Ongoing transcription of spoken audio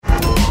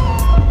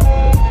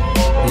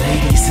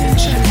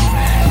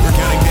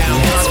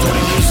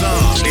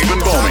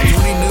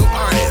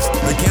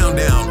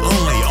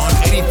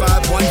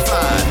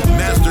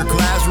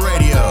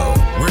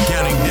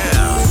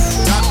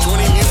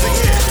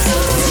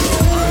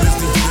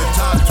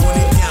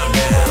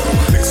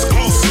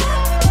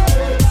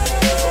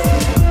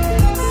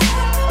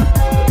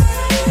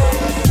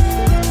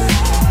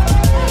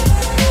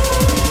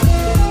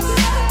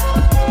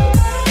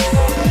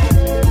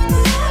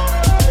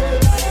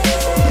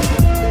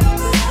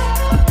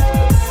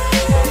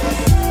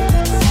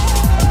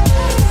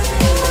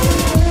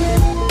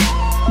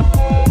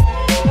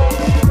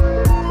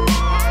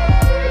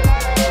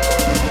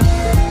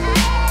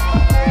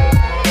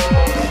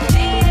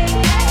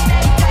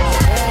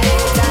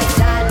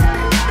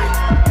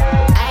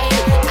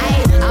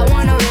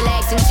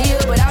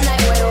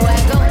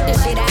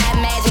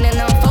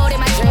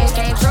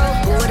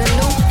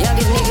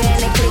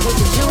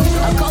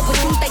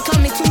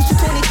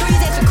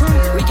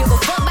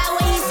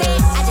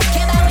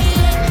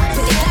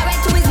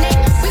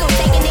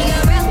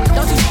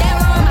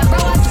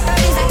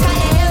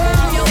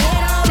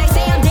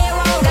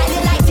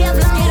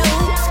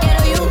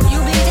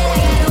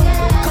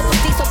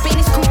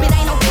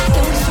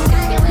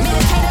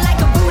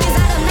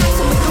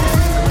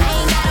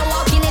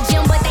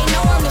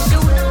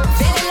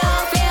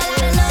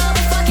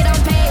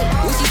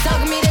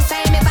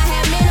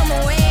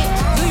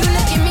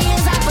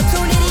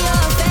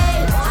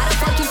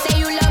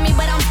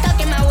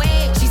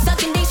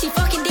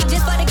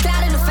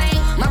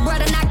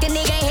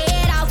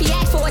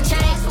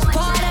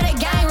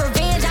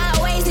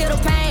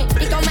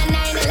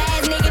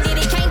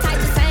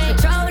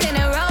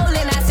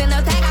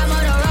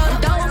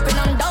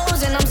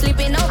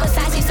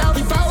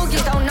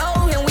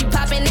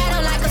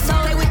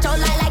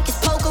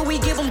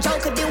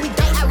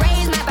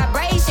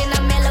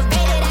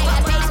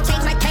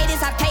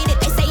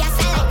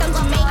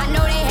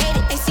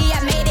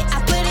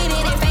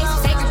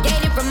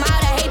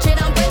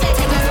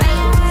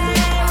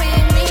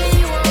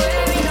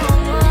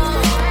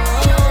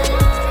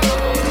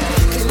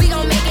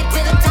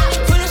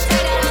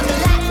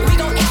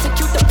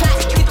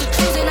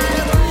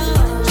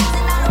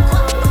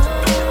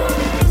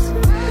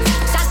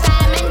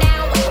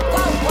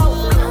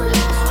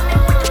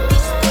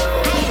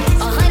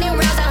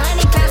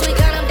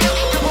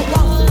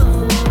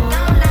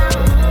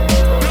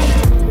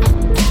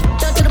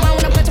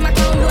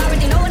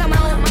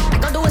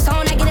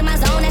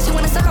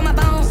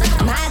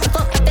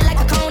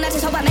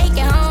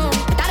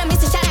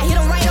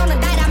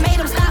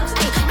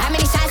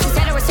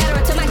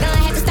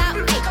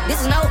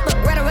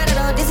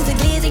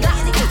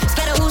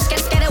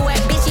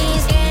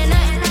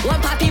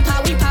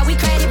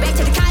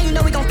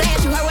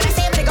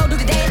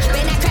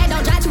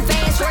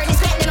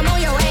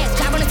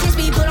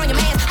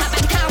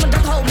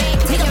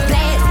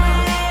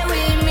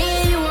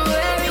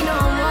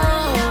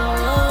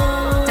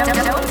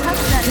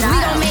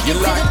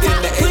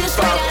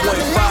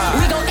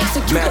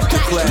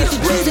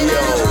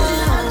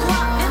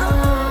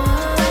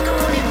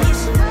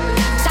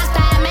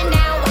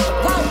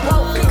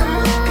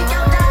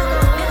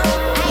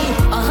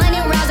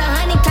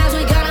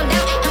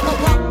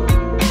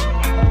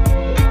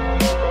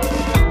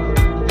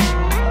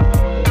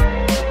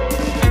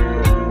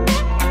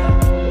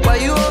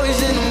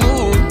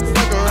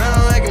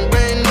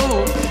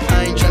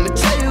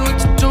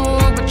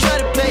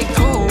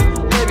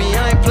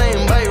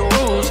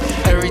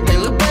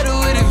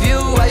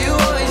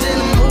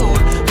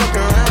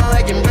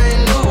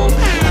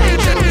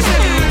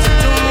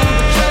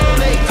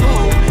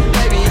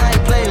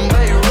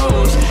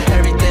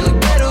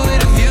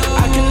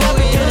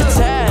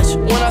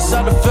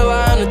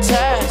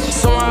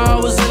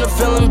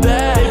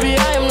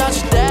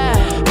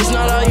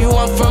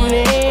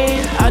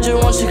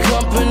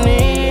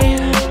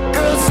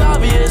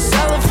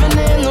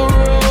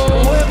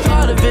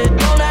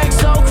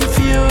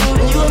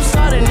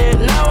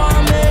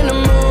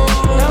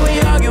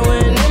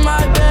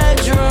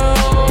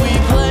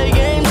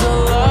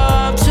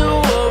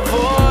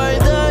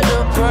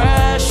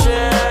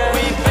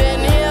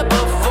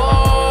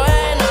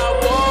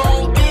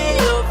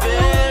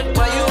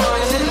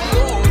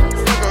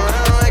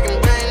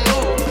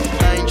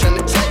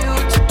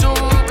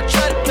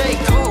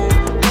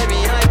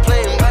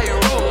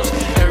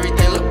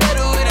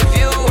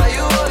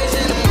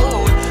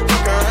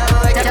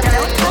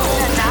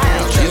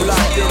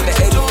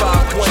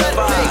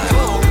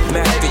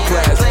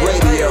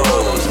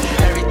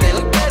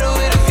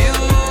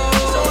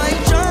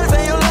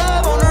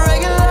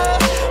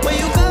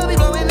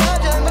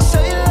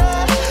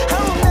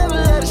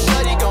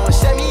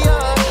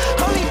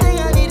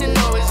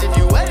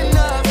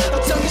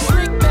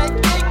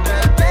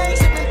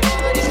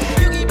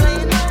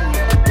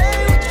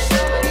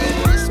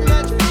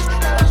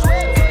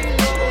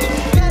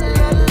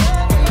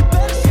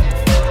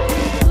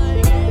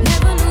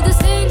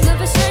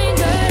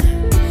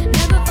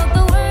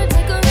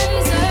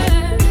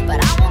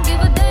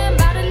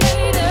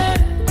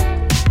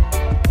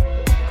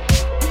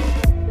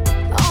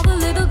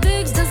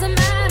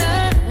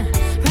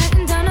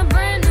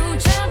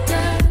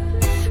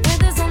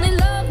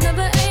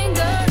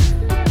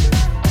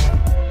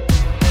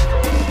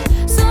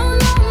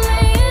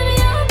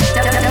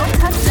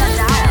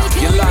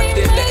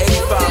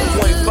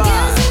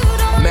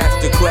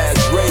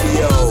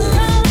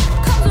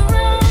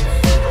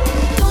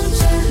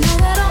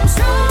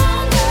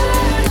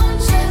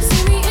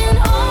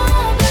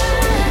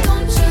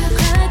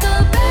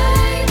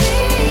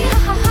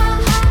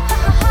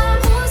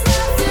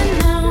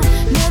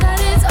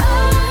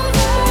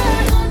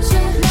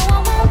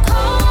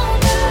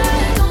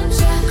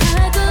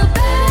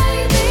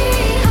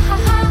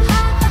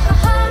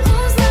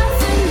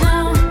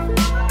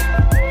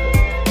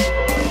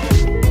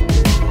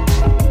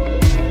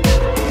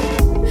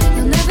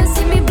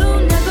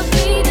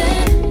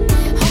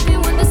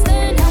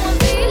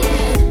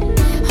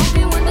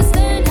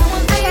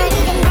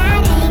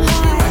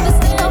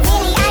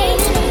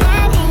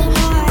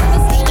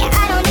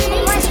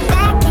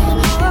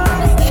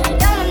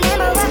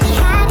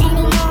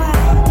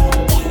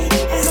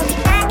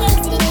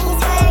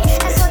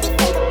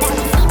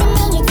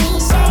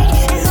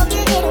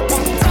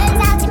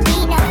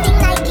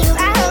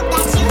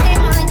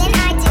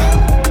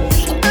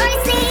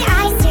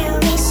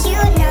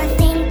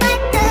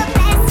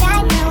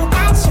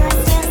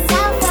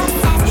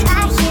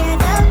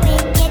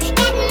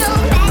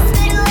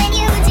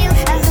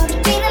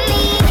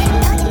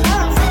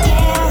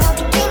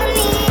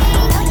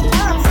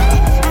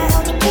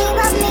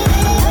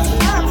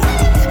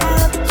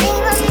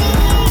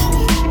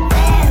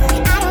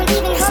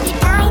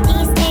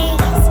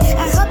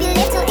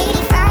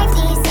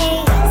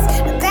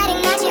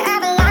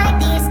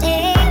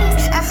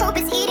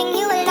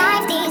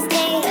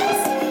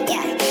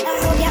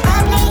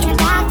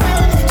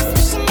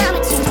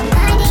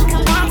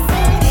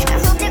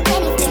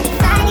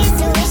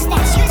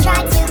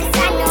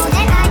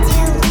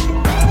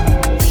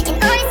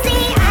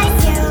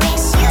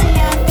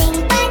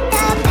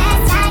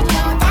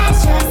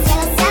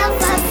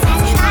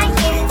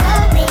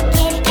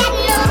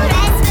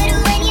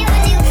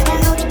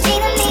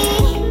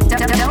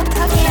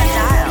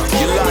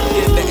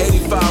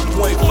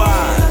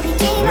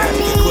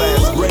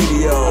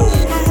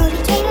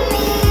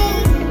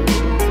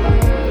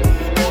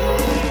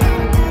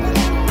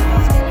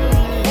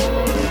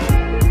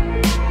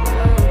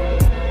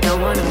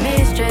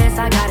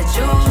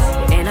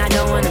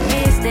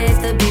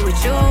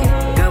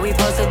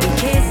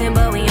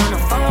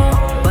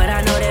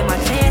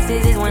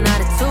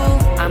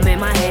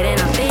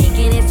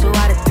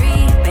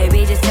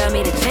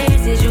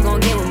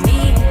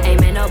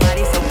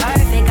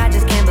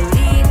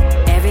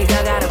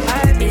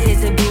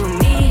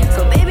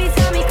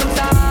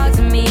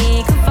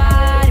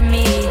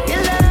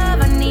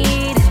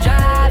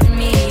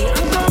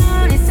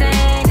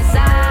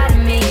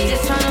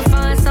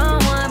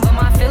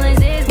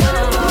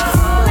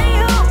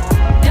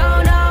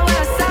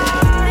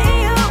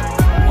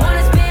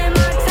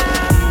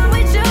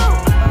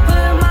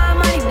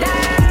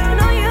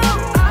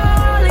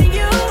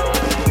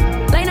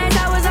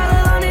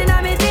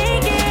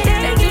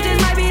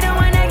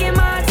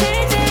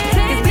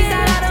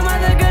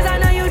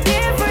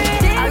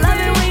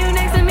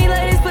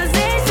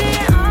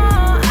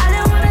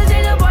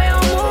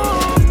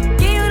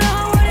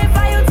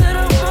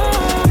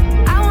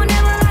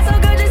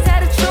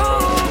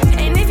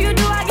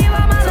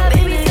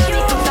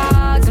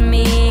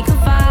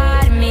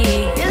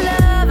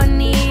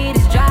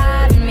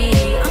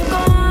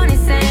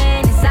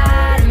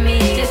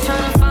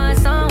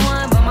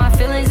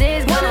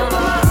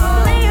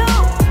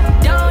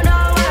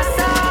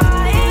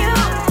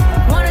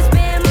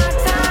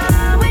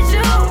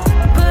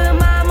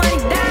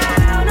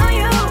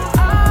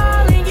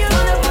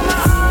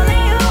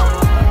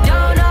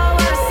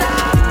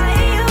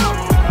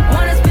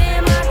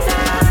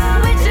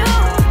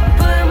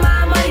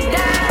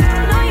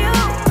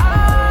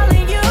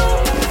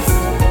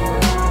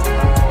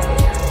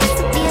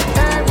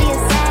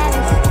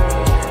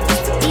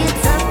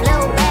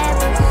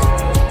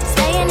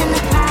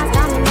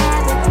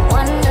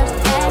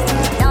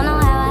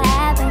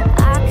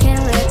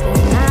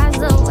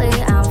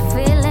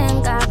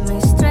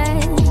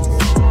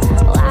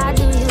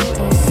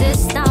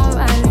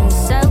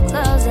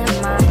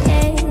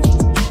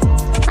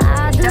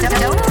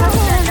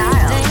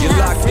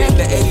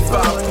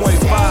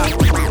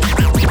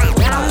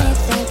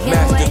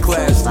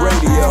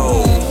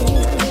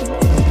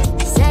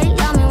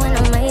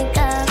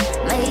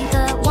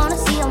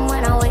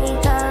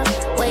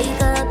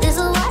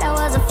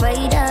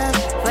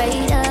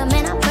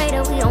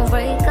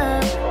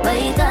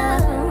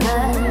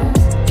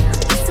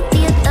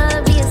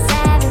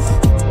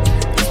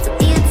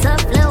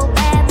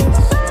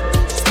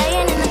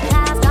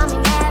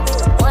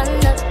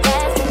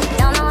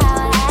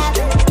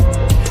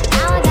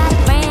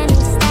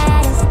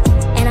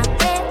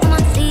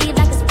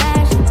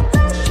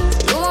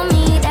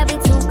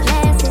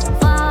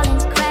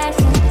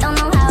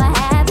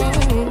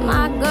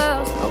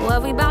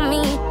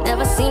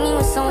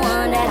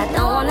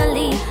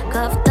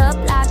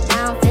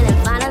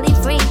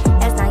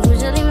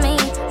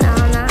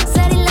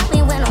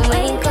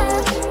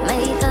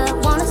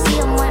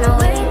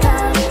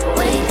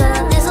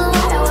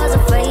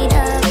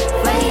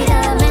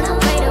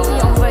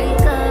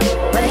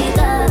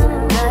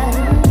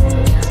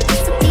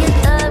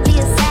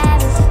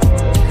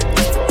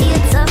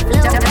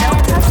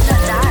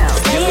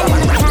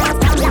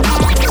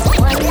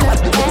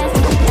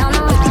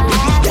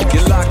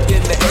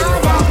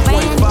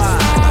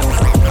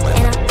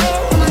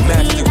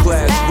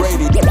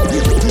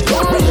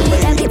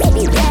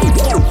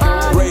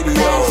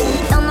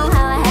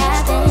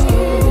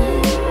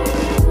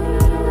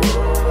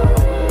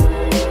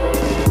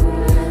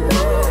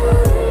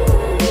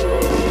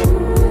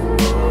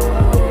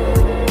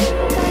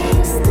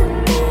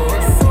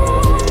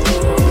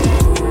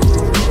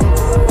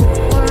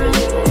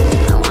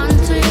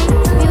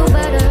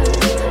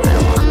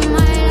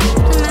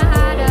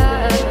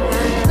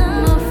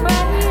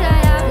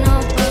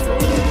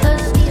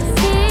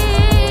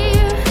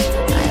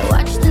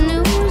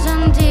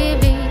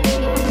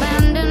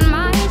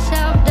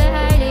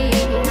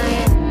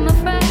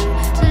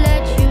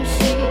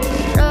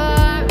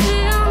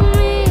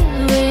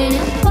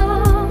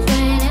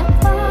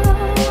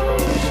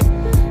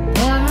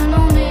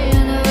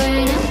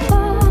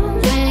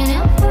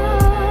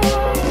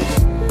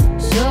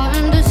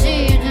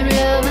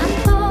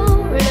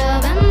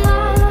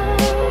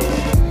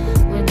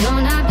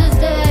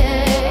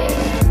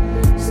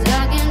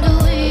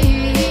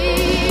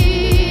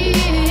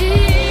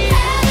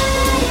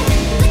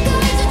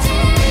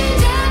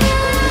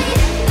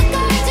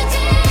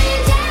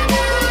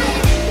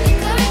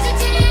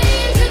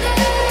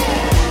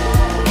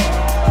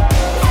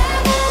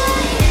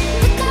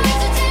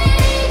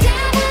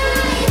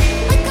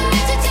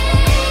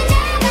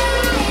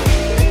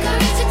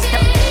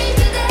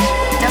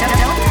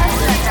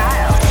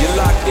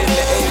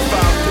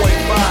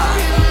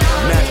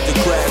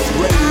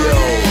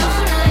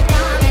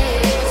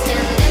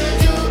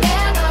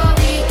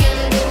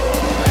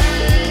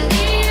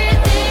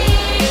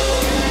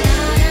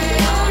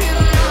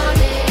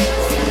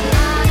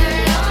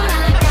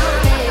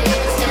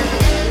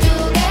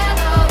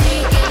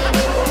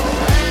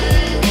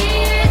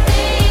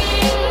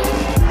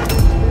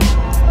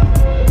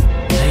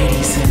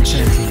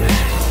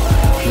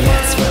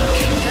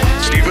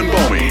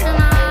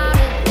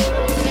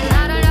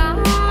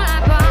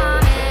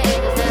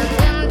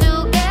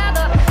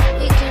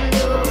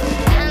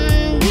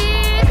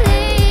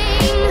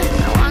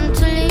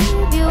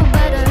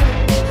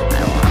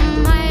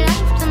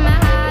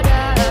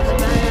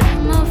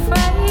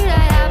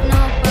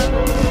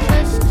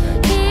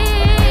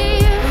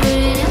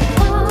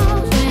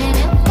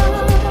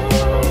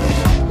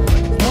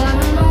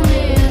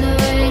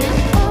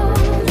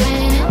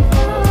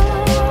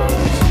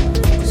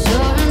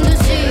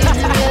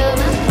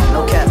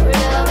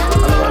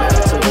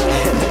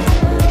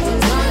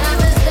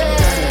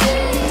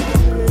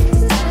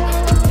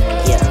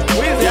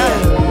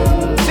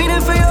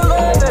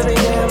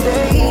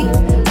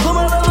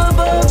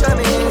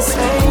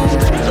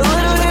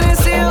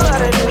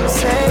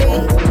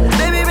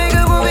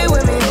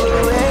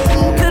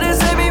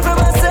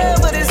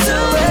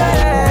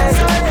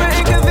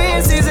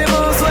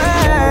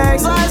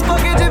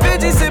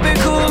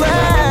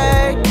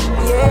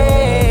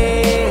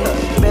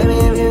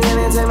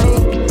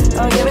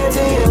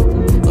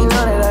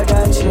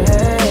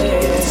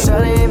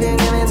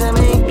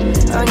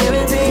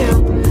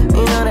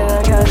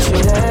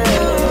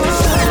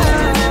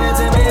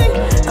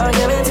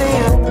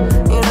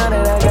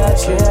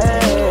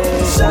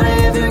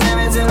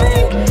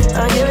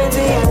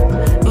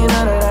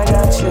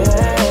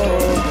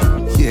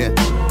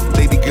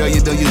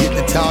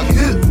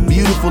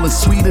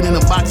was sweeter than a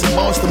box of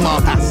Boston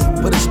markets.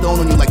 Put a stone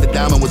on you like the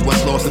diamond was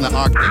once lost in the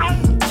Arctic.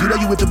 You know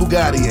you with the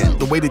Bugatti in,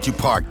 the way that you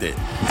parked it.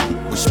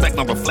 Respect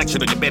my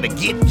reflection or you better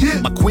get.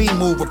 My queen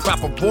move with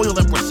proper royal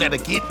empress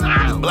etiquette.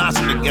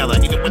 Blossom together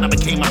even when I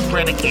became my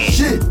predicate.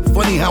 Shit,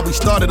 funny how we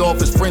started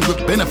off as friends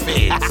with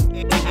benefits.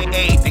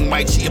 Anything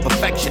right, she a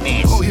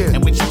perfectionist. Oh, yeah.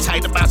 And when she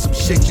tight about some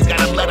shit, you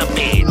gotta let her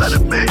bitch.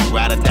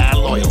 Ride or die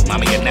loyal,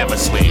 mommy, you never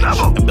switch.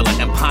 And build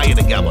an empire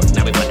together,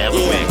 never forever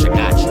rich. I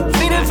got you.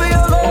 Feeding for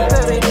your love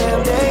every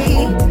damn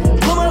day.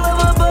 Put my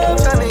love above,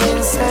 drive me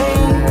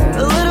insane.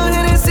 A little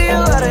Hennessy, a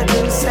lot of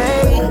do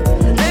say.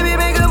 Baby,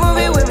 make a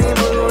movie with me,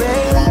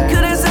 Blu-ray.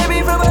 Couldn't save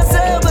me from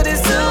myself, but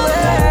it's too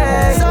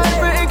late. Sorry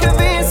for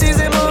inconveniences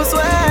and mood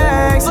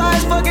swag.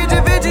 Slice fucking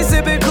Da Vinci,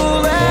 sipping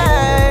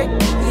Kool-Aid.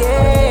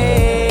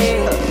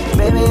 Yeah.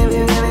 Baby, if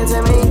you give it to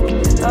me,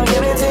 I'll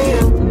give it to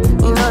you.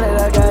 You know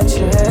that I got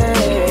you.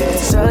 Hey.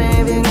 Shorty,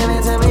 if you give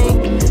it to me,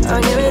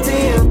 I'll give it to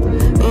you.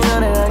 You know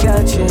that I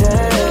got you.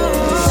 Hey.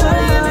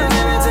 Shorty, if you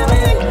give it to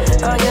me,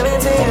 I'll give it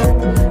to you.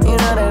 You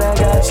know that I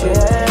got you.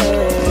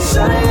 Hey.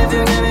 Shorty, if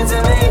you give it to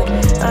me,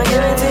 I'll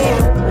give it to you.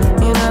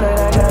 You know that I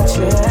got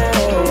you. Hey.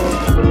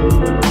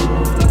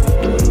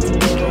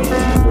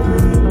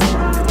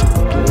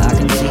 I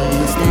can see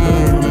you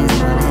standing,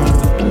 honey,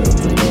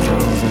 with your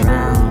arms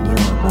around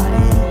your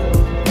body.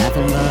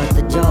 Nothing but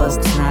the jokes,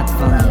 not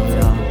funny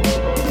at all.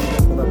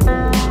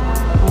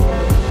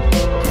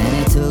 And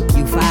it took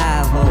you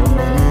 5 whole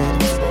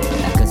minutes,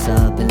 back us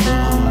up and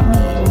leave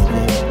me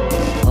with it.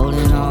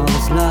 Holding all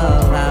this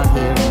love out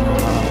here in the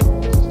hall.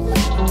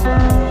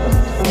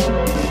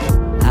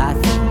 I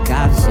think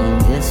I've seen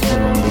this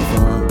film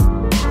before,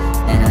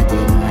 and I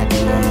didn't like the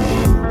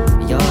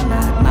ending. You're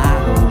not my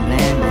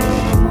homeland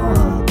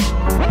anymore.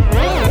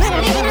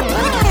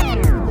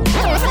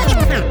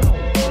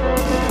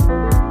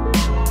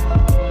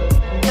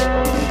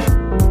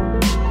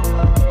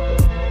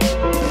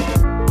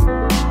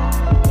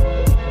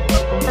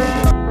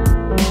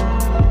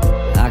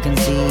 I can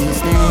see you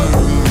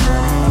standing,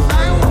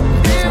 honey,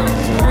 with your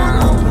arms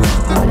around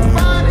your body.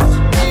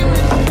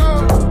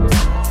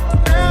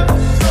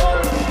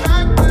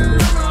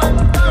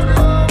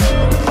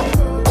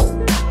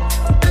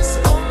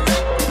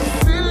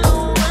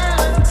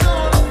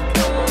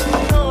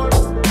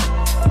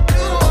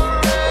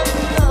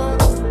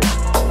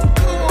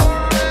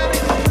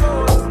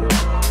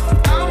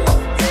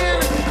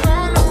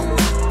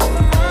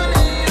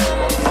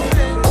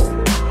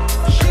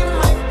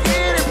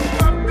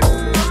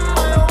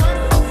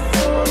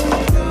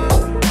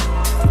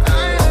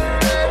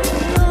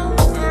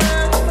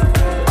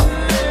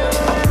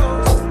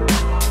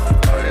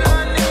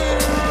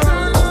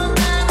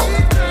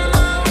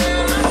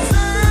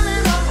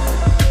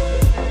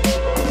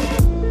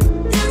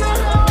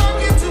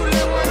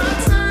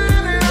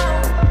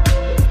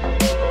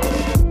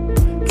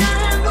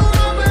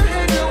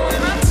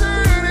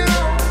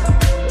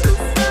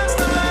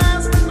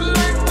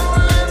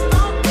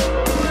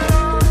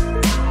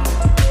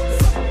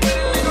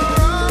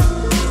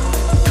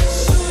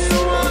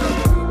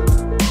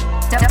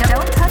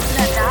 Don't touch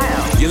that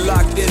dial. You're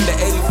locked into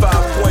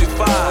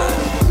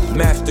 85.5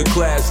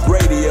 Masterclass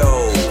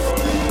Radio.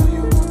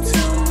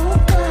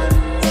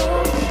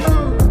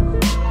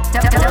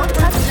 Don't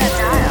touch that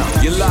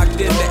dial. You're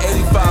locked into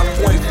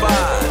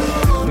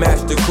 85.5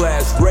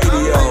 Masterclass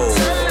Radio.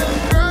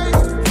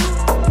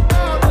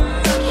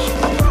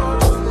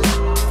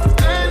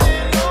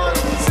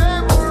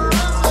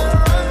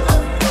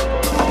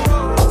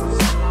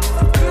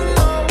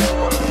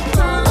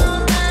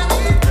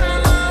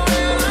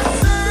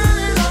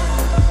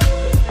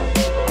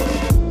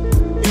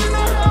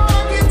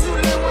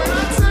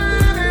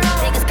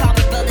 Niggas call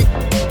me bullet.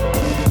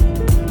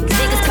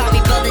 Niggas call me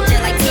bullet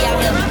just like T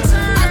out here.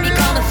 I be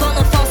calling phone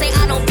on phone, say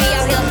I don't be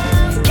out here.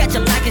 Catch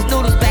 'em like his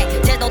noodles back,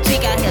 just no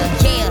tweak out here.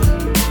 Yeah,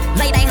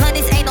 late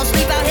 800s, ain't no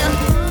sleep out here.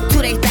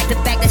 2 days back to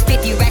back, that's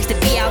 50 racks to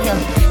be out here.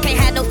 Can't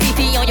have no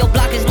Fifi on your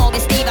block as long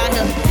as Steve out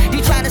here.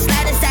 You tryna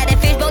slide inside that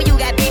fishbowl, you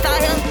got beef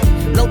out here.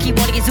 Low key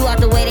wanna get Zoo out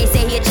the way, they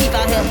say he a chief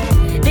out here.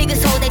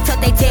 Niggas hold they tuck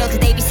they tail cause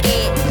they be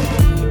scared.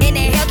 In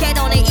that Hellcat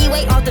on the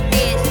E-way off the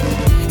meds.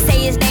 Say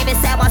his name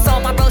inside my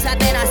song, my bros, I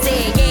bet I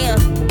said, yeah.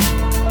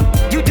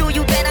 You do,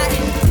 you better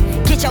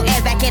get your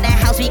ass back in that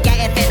house, we got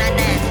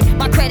FN99.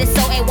 My credit's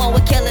so A1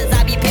 with killers,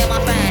 I be paying my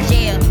fines,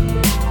 yeah.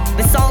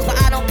 With songs, but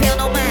I don't pay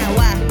no mind,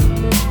 why?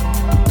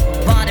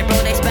 Bond and bro,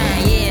 they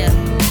spine, yeah.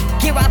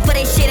 Get right for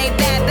they shit, they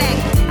bad back.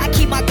 I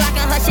keep my Glock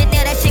and her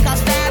Chanel, that shit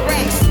cost 5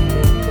 racks.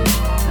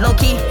 Low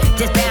key,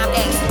 just bam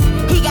X.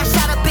 He got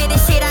shot up in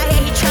this shit out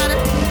here, he tryna.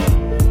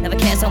 Never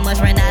cared so much,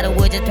 ran out of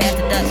wood, just past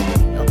the dust.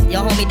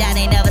 Your homie died,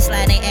 ain't never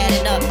slide, ain't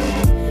adding up.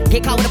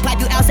 Get caught with a pipe,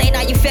 you out, say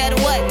now you fed or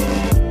what?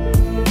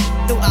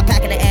 New I'm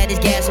packing the air, this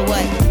gas or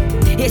what?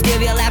 It's still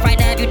real life right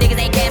now if you niggas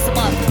ain't gas 'em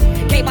up.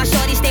 Came my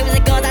shorty, stay with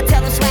the guns, I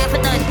tell them swag for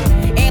none.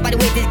 Everybody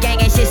with this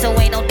gang ain't shit, so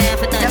ain't no damn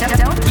for none.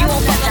 You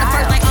won't fuck on the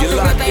first like You're Uncle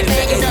locked Rip, ain't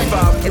paying you into none.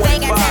 If I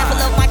ain't got time for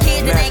love, my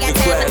kids, then I ain't got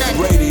time for none.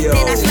 Masterclass Radio.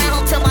 Then I slide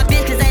home to my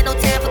bitch, cause ain't no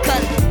time for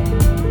color.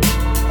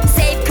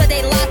 Safe cause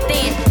they locked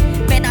in.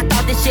 Man, I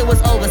thought this shit was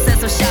over.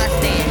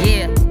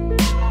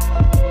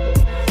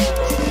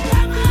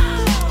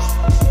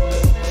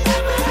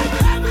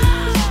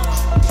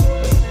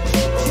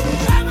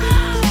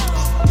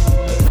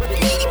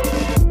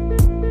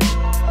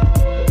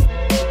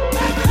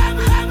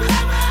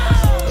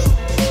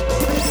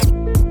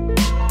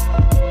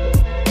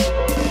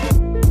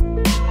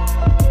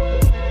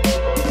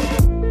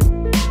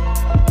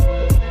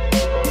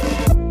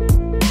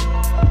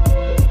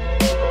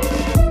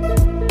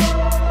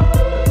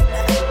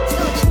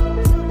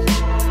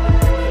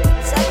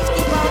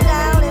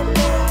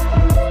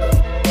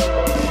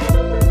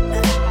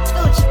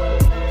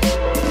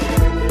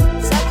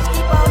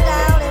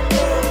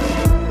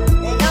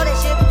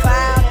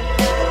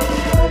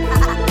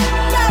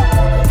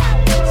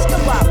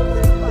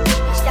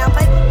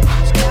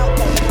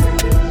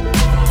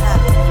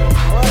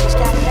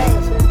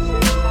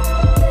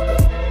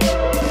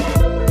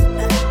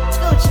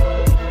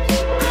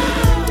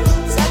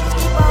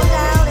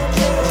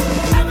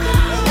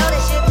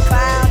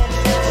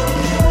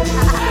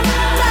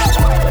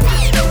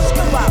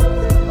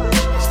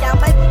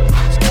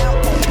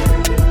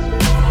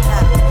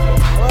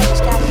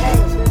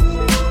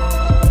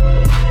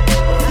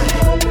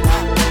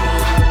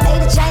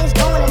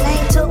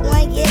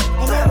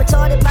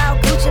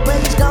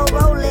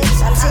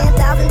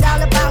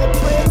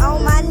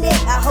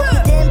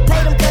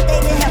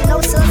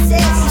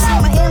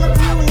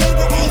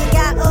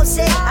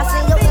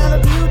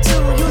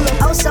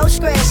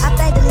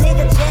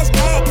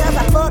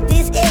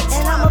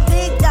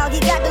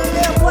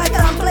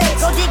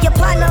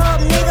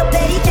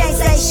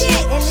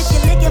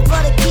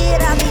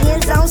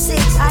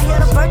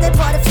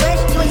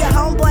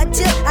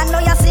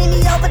 me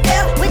over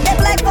there with that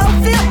black folk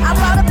feel. I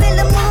brought up in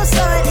the moon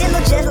sun, it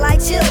look just like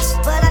chips.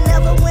 But I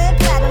never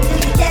went platinum,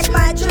 did you catch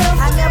my drift?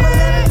 I never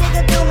let a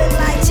nigga do me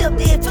like Tip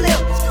did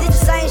Flip. Did the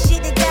same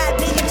shit that got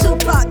Big and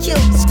Tupac killed.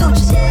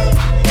 Scoochie.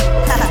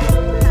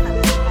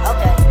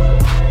 Okay.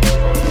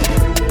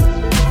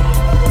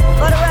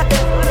 For the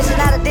record, this is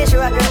not a dish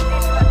record.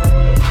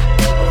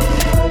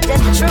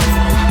 Just the truth.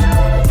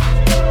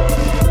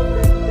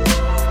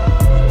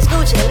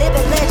 Scoochie,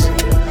 living legend.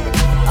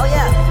 Oh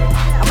yeah,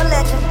 I'm a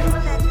legend.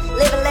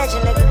 Living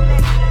legend, nigga.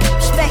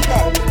 Respect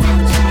that.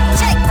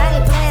 Check. I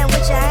ain't playing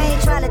with you, I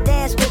ain't trying to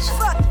dance with you.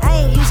 I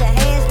ain't using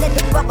hands, let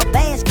the rubber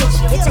bands get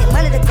you. It take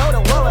money to go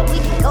to war and we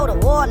can go to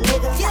war,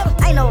 nigga.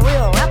 I ain't no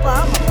real rapper,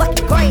 I'm a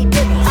fucking grave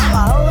digger.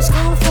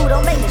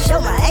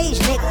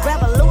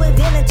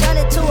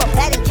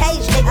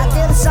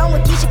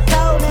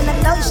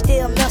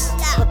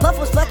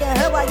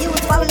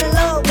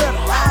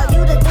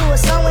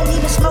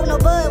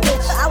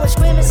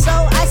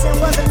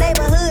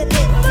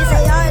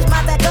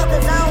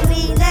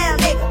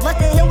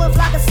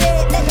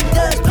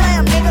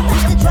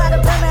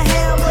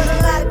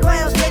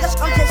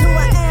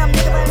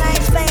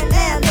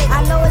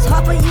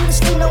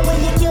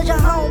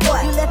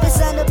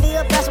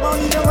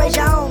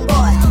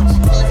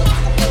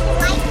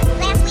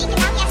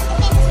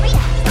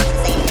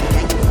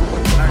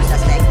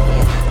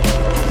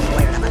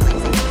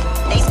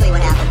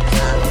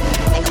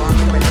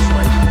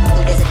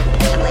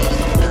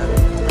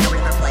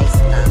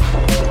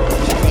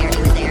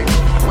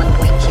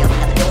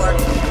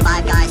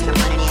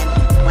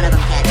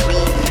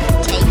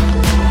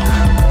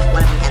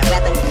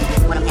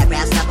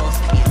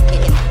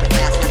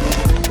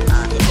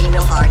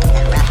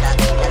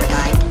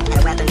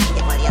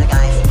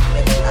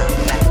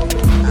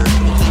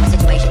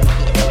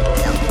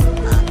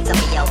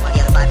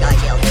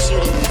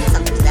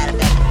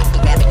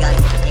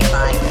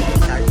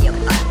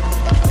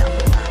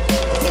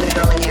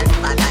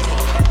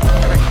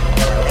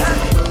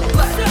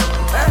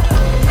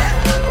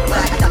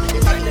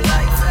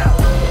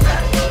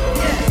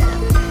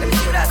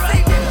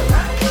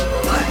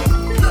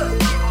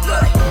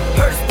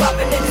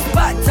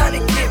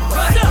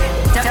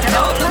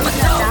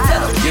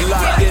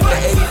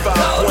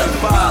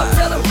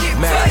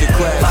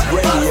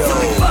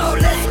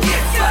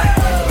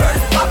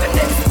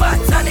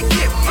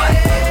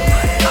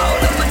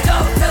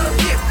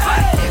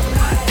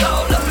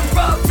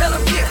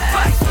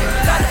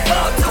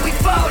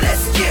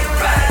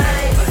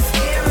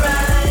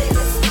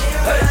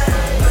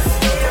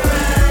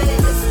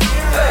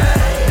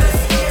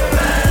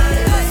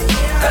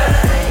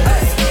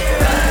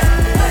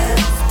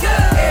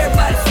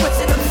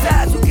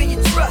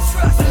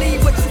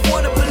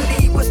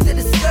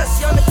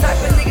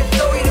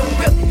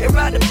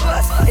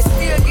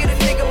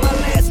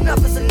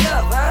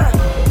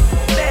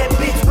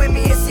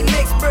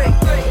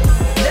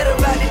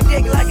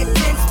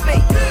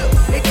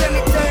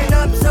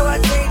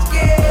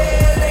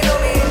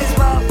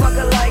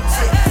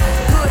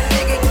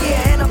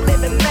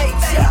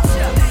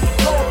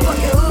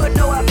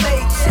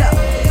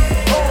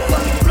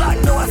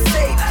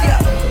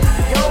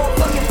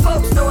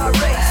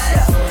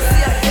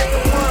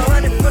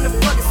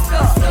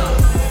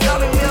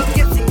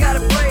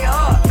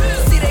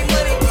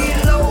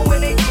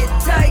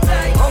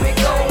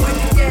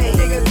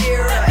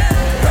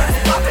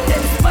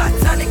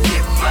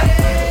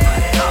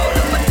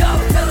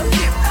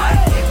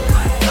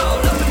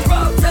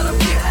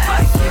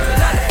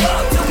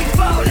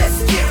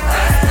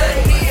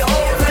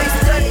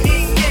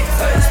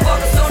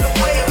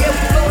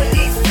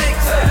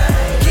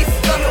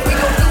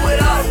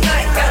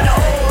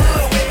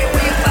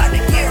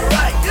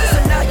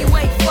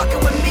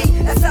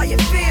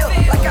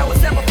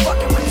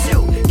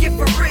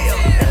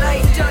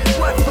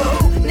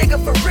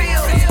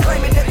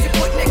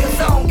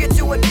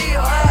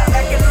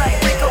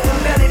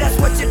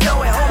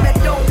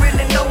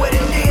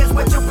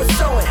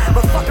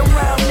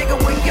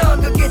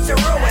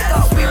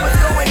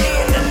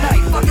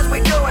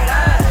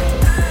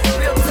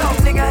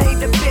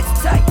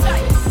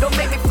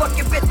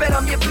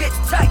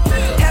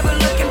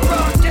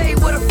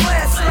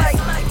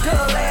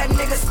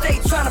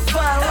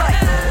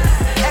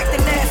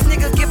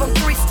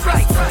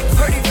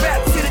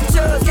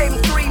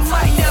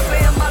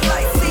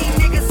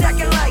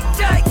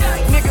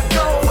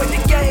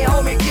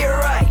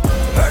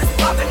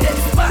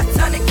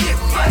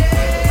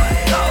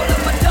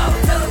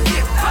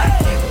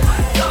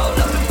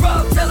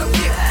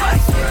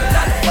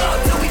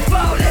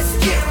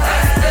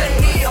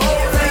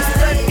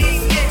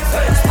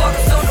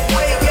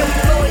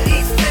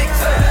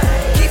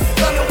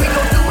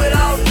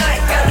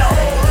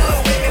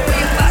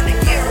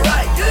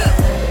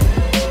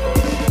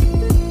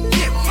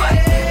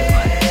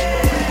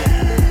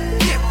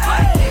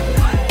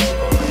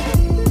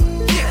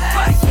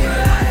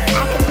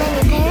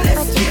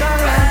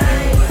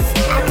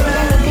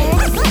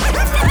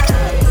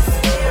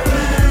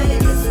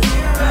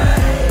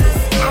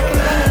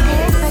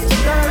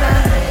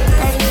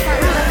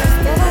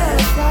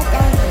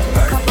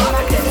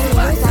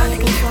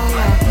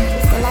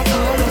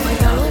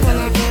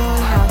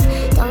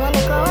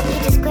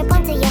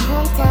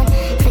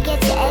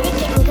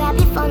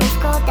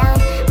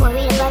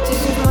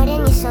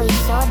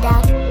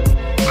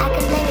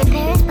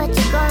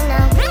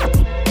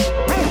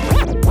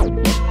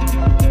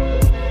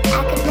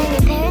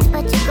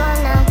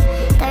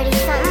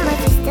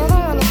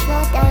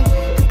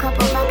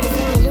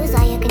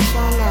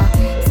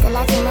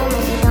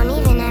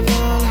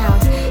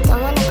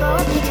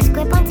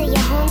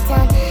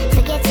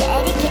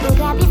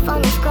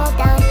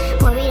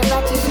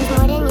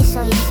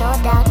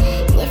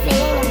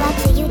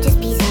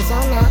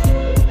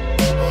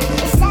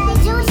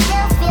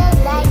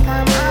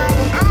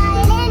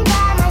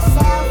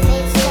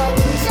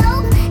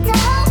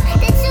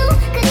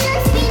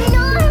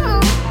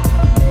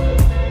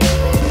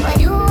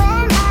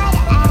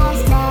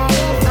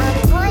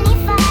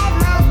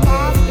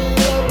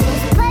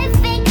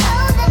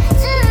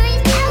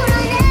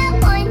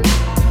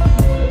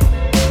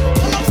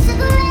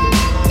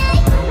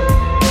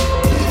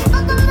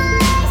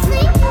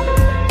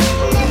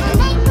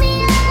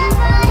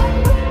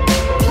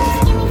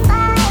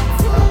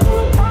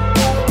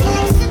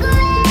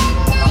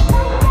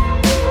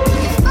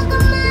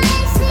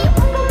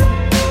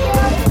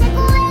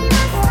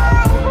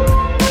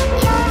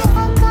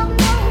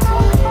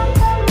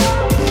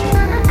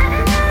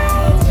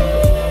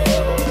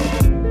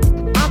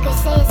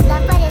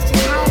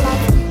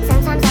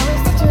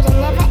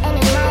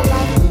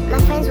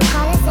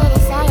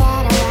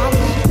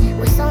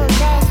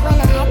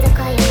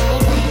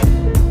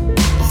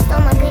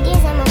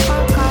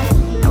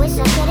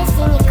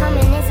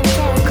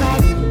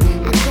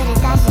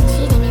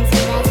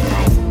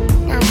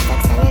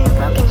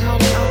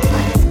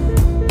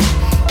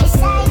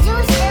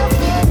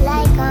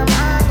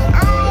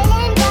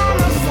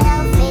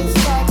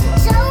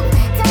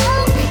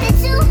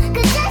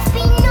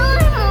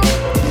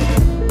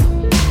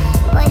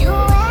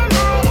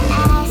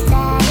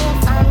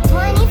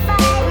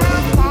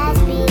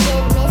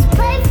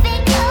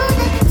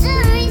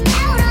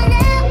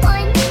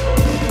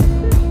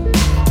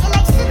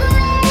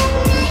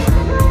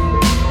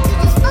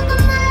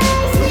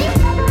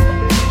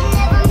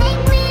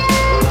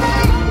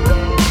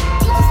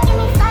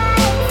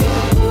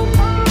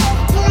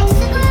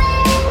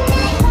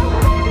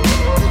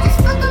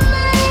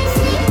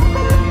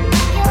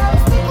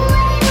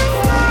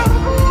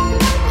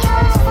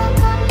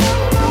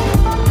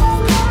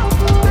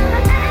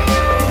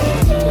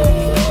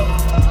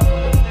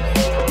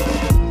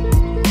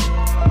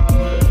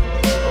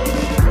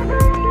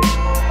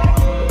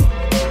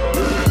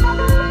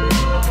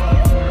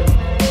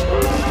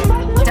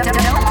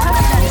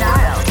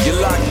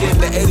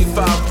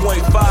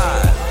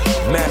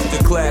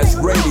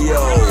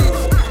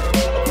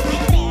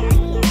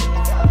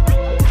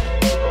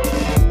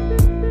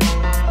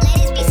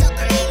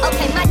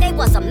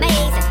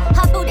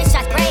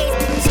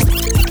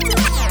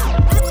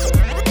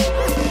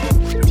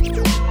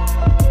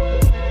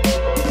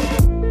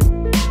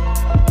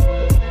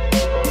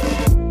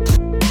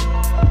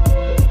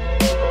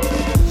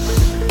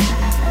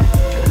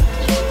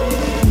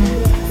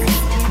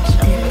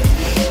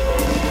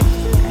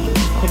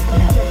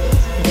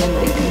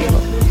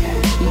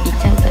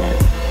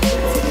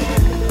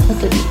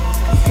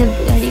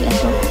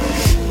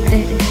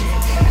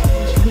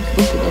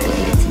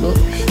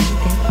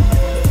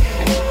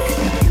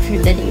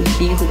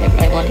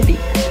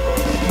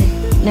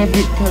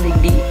 never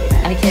telling me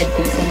I can't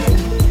do something.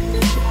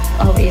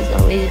 Always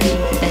be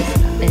the best.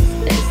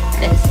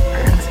 That's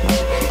my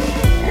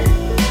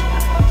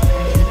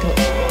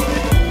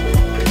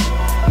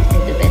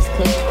the best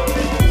cook.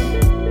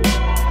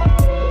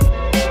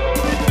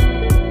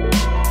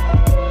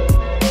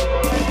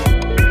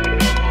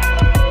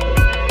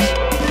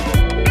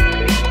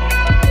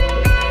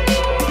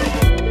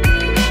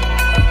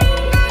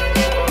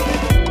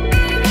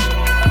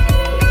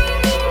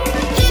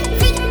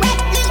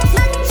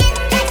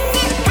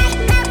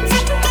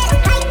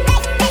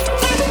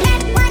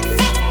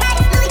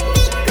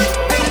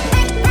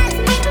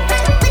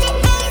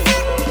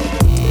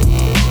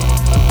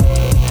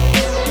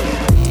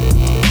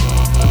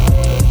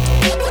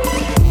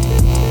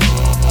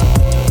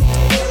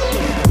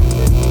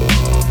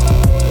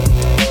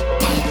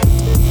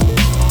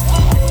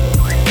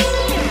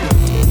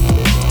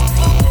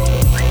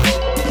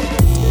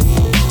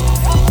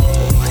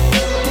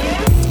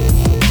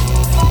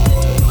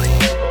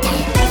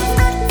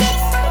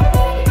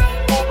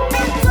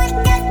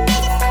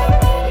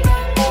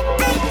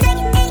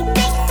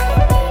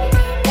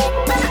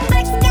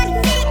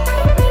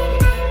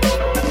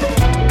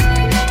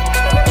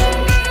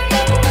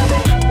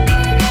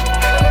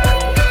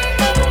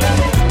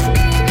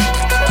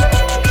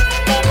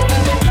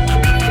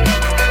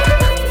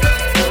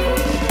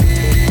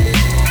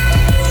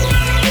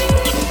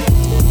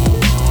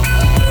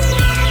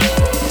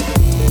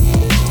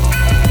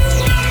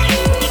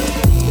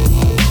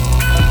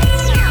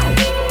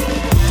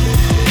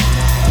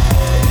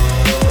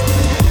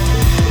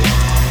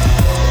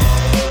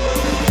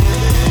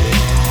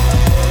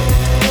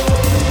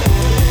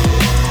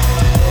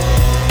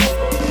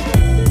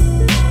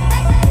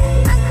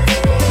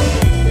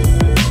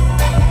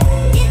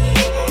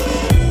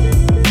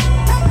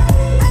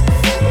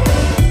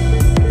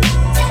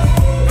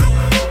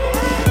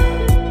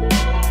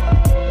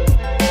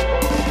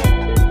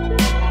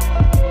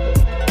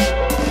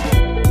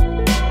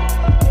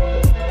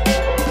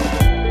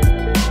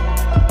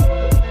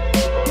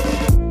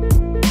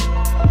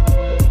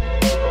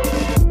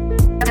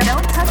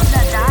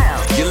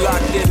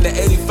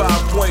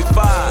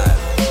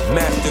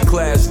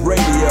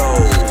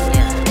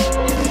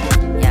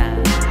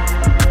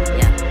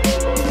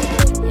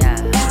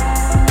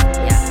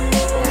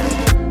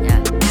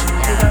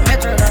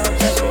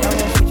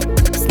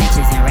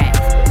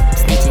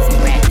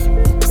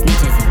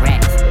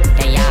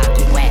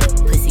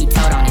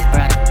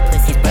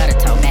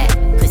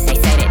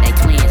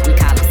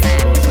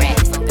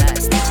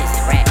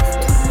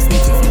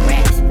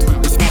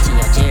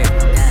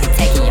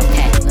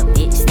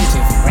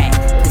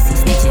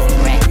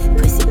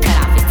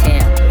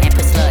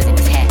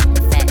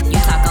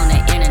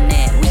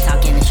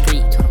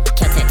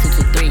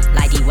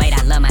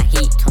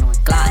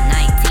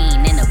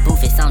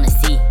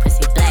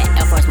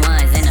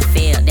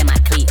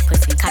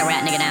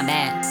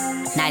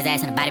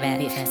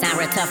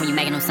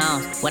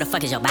 Where the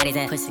fuck is your bodies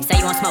at? Pussy. Say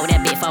you want smoke with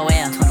that big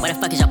 4L. Where the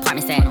fuck is your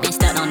apartments at? Been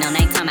stuck on them,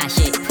 they ain't talking about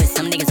shit. Pussy.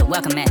 Some niggas are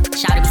welcome at.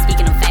 Shout be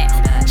speaking them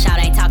facts. Shout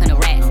ain't talking to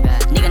rats.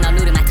 Nigga no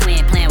new to my twin,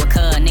 playing with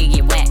cuz,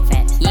 nigga get whacked.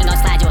 You ain't gon'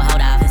 slide you a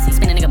hold off. Pussy.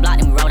 Spin a nigga block,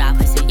 then we rolled off.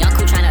 Pussy. Young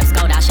crew tryna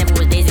scold out. Chevy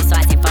was dizzy, so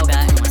I take focus.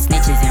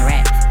 Snitches and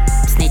rats.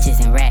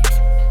 Snitches and rats.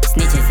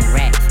 Snitches and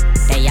rats.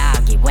 They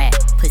all get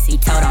whacked. Pussy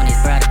told on his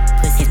brother.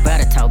 Pussy his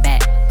brother told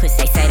back.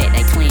 Pussy they say that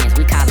they twins.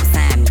 We call them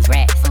Siamese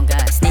rats.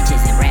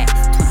 Snitches and rats.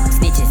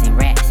 Snitches and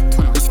rats.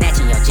 We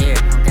snatching your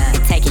jewelry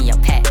and taking your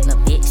pack. Little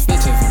bitch.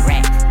 Snitches and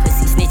rats.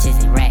 Pussy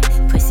snitches and rats.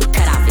 Pussy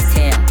cut off his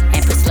tail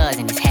and put slugs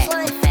in his hat.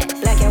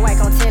 Black and white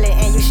gon' tell it,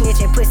 and you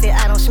snitching pussy,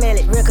 I don't smell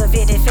it. Real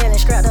convicted felon,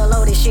 strapped to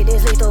load, this shit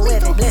is lethal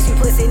weapon. Bless you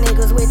pussy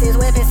niggas with this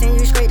weapon, send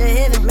you straight to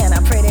heaven. Man,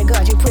 I pray to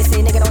God you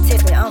pussy nigga don't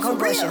test me, I'm gon'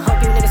 brush you.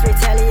 Hope you niggas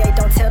retaliate,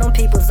 don't tell them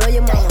peoples or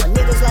your mama.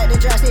 Niggas like to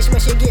dry snitch when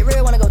shit get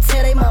real, wanna go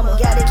tell they mama.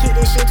 Gotta keep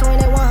this shit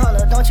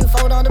 2100, don't you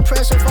fold under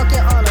pressure, fuck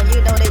your honor.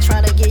 You know they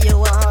tryna give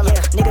you a honor.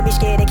 Yeah, nigga be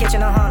scared, they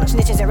catching a honor.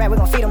 Snitches and rap, we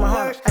gon' feed them a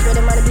honor. I bet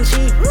the money be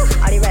cheap,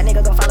 all these rap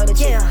niggas gon' follow the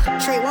cheat.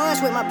 Trade ones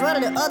with my brother,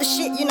 the other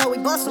shit, you know we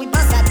bust.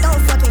 I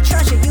don't fucking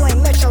trust you, you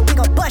ain't metro, we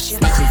gon' bust you.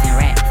 Snitches and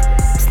rats,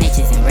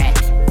 snitches and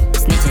rats,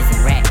 snitches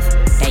and rats.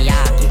 They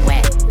all get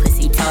whacked.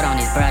 Pussy told on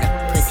his brother,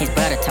 pussy his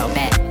brother told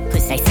back.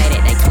 Pussy they say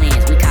that they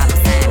twins, we call them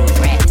Siamese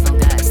rats.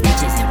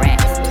 Snitches and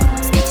rats,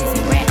 snitches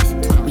and rats.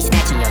 We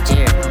snatching your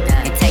jewelry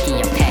and taking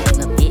your pack.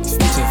 Little bitch,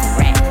 snitches and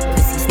rats,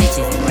 pussy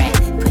snitches and rats.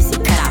 Pussy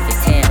cut off his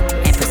tail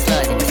and put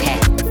slugs in his hat.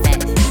 Fat,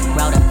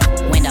 roll up,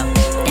 window,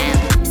 down,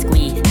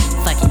 squeeze,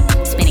 fucking,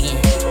 spin again.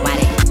 Why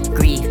they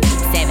grieve?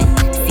 7,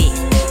 6,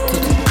 2,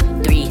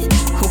 2, 3s.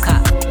 Who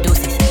caught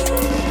deuces?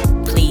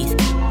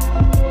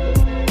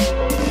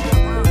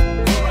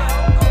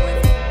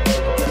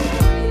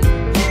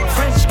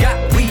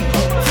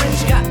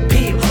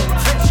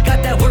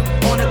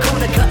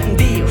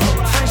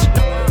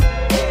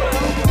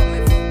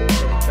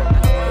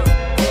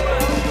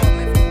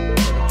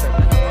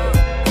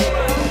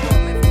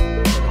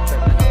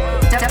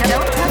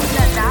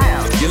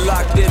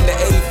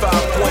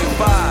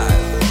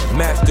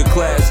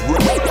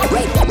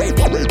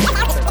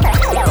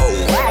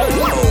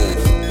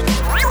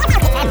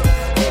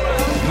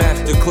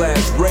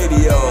 Masterclass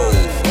Radio.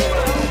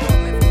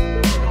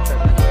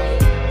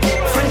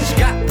 French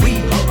got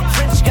weed,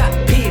 French got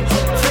beer,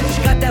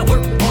 French got that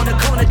work on the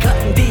corner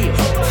cutting deal.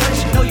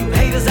 French know you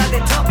haters out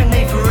there talking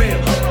ain't for real.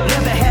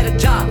 Never had a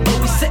job,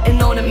 but we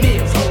sitting on the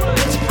meals.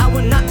 Bitch, I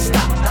will not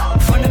stop.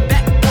 From the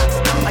back blocks,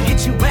 I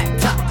get you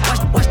wrapped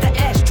up. Watch the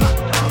ass drop.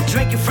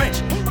 Drinking French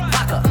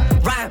vodka,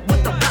 ride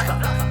with the blocker.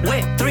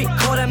 With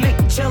 3/4 mink,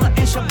 chiller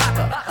in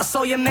Shabaka. I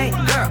saw your main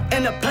girl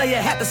and the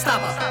player had to stop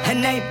her. Her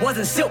name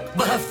wasn't Silk,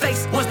 but her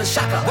face was the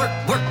shocker.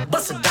 Work,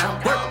 bust it down.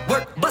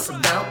 Work, bust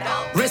it down.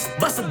 Wrist,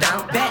 bust it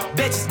down. Bad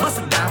bitches, bust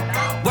it down.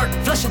 Work,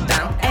 flush it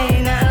down.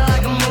 Ain't nothing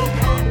like a move.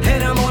 Hit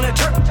them on the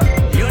jerk.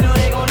 You know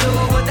they gon' do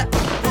it with that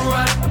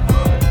run.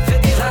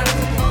 50s, 100s,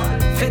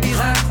 50s,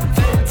 100s,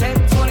 10,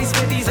 20s,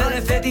 50s,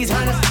 100s, 50s,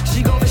 100s.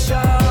 She go for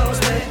shows,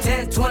 spend it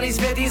 10, 20s,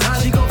 50s,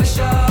 100s. She go for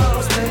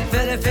shows,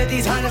 spend it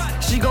 50s, 100s.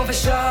 She go for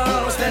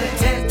shows, spend it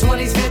 10,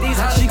 20s, 50s,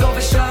 100s. She go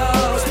for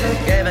shows,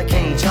 gave a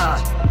king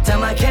charge. Tell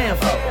my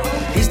kinfolk,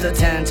 he's the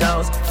 10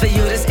 toes. For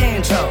you this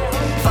intro,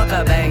 fuck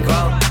a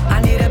bankroll.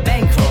 I need a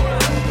bankroll.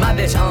 My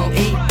bitch on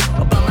E,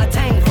 but my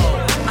tank full.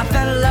 I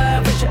fell in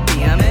love with your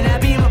BM and that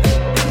Beamer.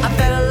 I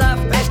fell in love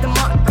with Ashton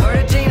Martin,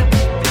 Regina.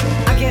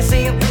 I can't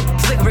see him,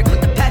 slick Rick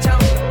with the patch on.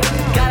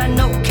 Got a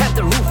note, cap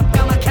the roof,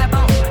 got my cap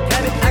on.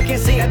 Baby, I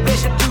can't see that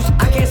Bishop Juice.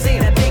 I can't see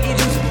that Biggie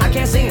Juice. I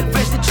can't see it,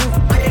 fresh the truth.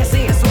 I can't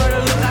see it, swear to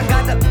look, I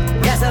got the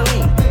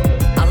gasoline.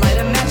 I light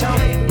a match on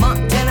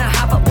Montana,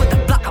 hop up with the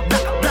block.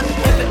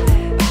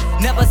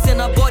 Never sent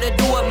a boy to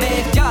do a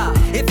man's job.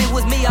 If it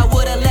was me, I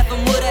would've left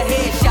him with a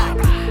headshot.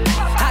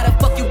 How the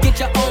fuck you get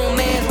your own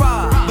man's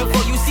robbed?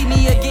 Before you see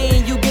me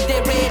again, you get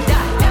that red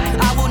dot.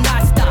 I will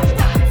not stop.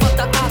 Fuck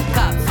the op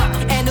cops.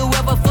 And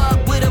whoever fuck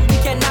with him, we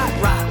cannot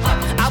rock.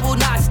 I will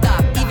not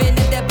stop, even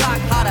if that block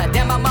hotter.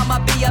 Damn, my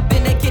mama be up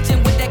in the kitchen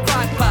with that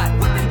crock pot.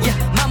 Yeah,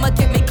 mama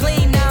kept me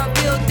clean, now I'm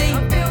filthy.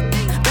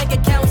 Bank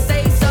account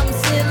say something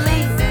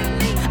silly.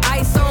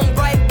 Ice on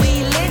bright, we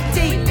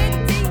litty.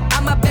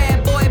 I'm a bad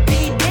boy, P.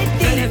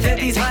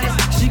 50s,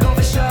 100s, she go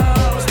for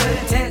shows.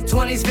 10, 20.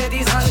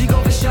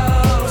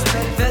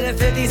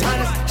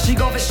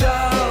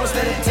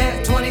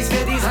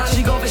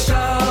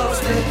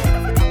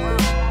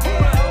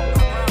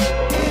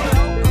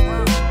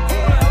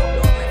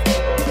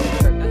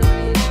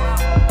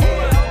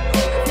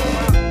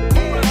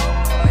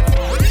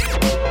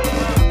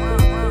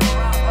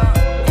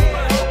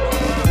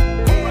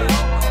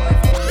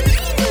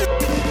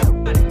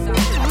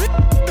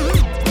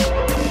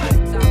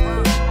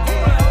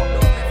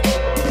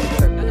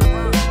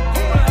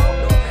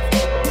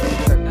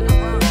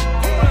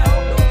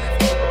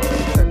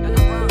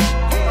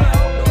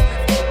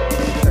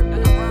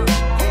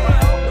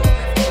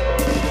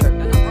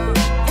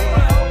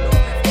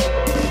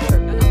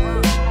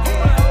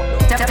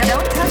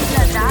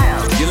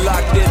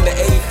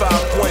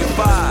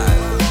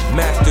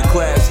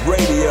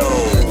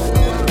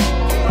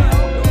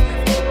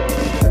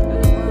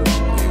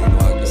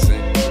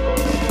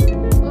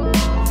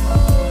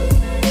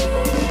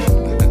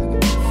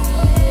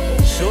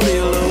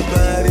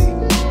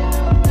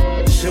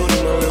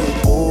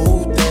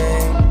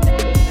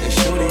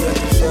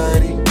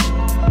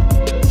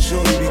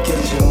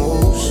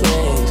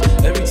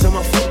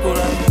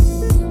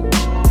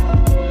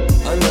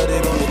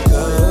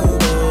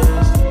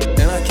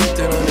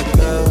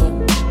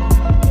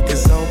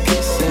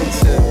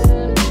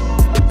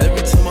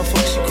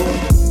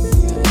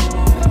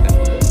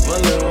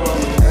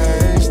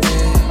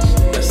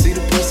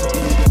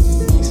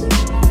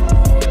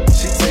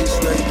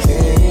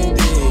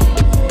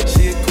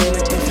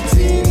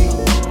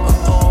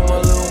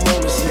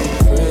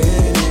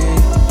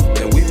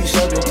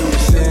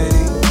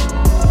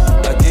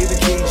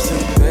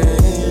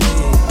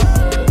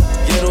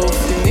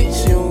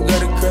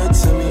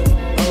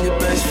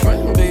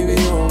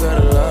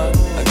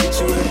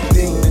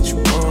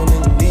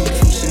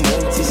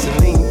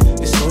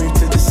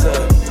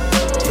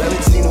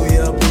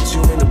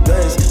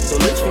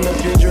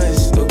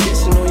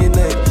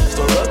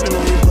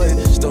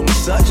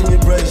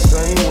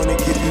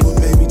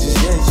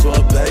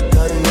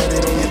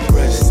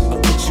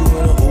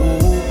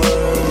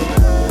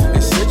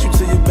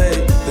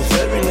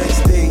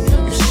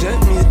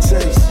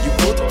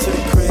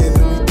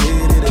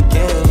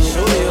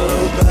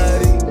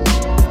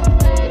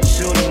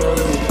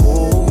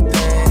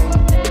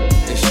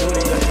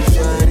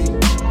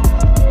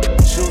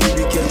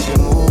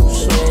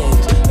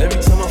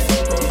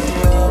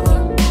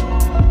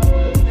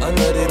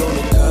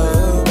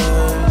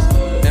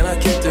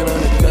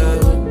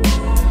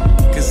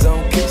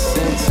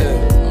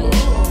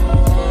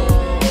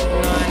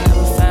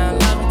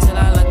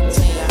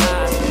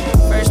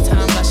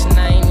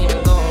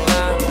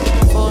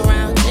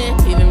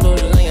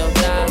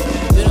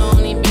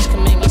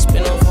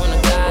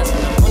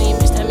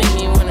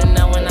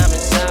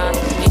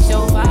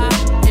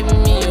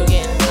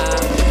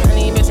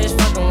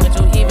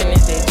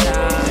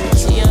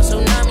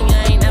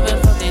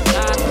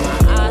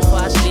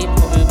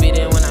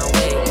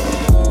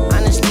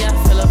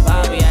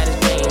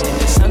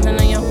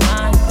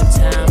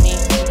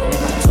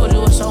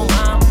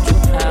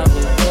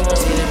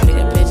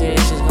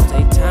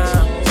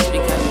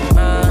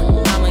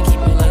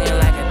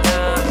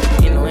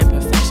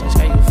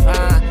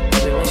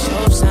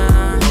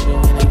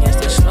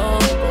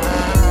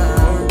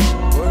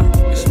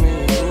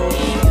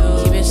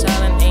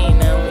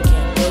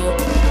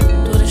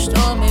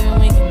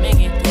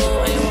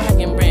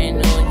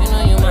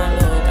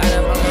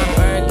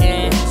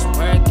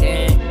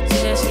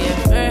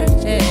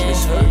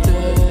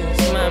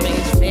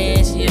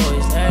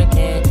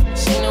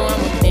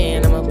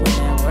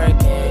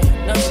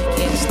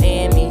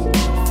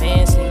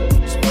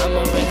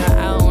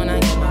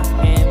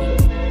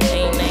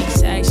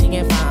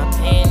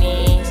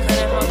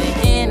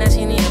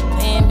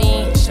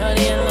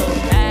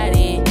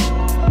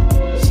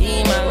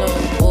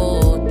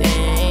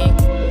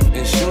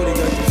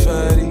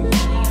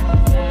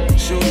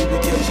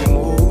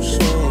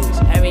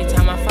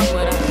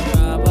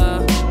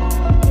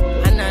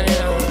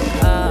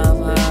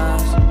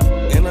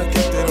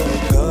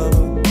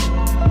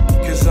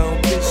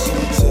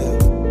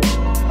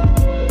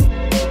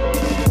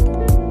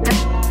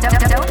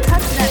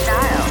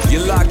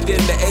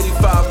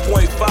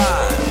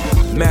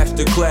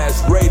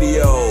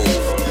 Radio.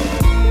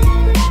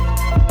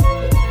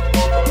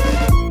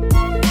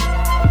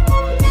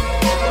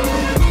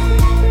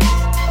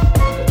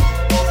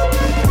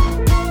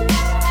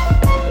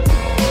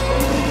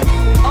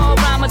 All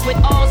rhymers with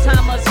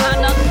Alzheimer's,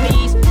 line up,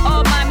 please.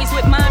 All mommies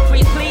with mind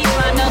freeze, please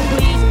line up,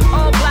 please.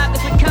 All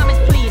bloggers with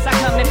comments, please. I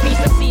come in peace.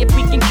 Let's see if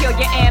we can kill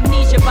your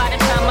amnesia by the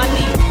time I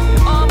leave.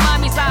 All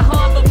mommies I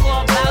harbor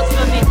for vows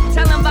for me.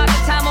 Tell them about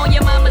the time on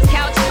your mama's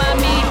couch,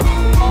 mommy.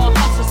 All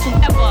hustlers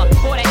whoever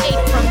bought an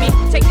eighth from me.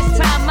 Take this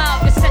time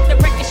out to set the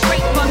record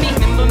straight for me.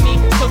 Remember me,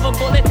 silver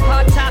bullet,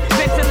 hard top.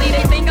 Mentally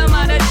they think I'm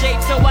out of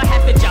shape, so I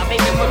have to job. They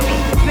remember me.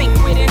 Think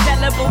with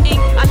indelible ink.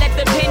 I let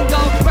the pen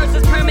go.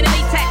 Versus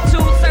permanently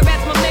tattooed, serve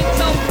as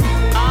memento.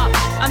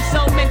 I'm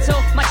so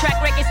mental. My track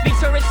record speaks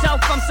for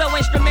itself. I'm so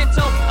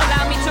instrumental.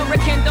 Allow me to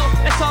rekindle.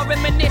 Let's all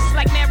reminisce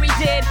like Mary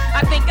did.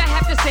 I think I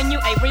have to send you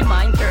a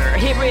reminder.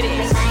 Here it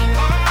is.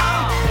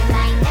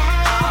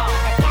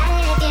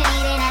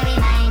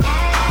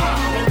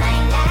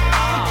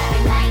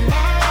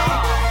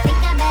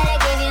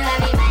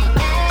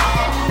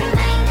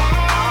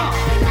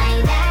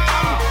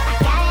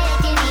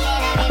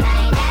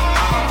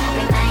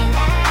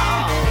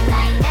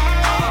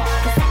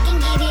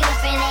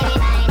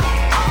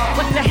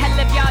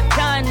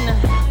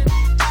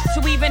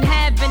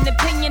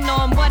 Opinion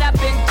on what I've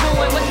been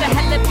doing. What the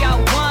hell have y'all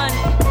won?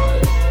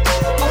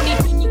 Only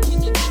thing you can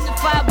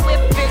identify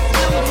with is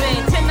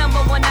losing. 10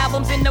 #1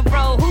 albums in a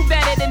row. Who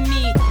better than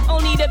me?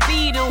 Only the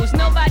Beatles.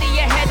 Nobody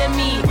ahead of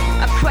me.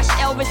 I crushed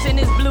Elvis in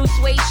his blue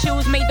suede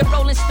shoes. Made the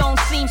Rolling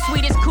Stones seem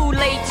sweet as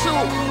Kool-Aid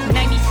too.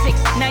 96,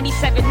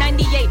 97,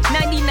 98,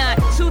 99,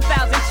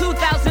 2000,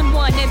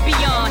 2001 and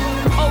beyond.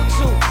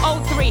 02,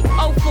 03,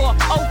 04,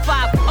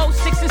 05,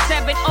 06 and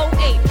 7,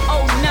 08,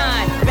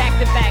 09. Back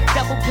to back,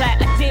 double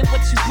plat. I did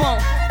what you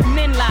want.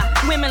 Men lie,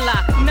 women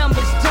lie,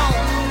 numbers don't.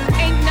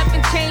 Ain't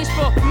nothing changed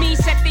for me,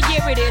 set the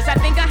year it is. I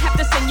think I have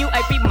to send you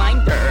a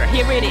reminder.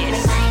 Here it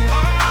is.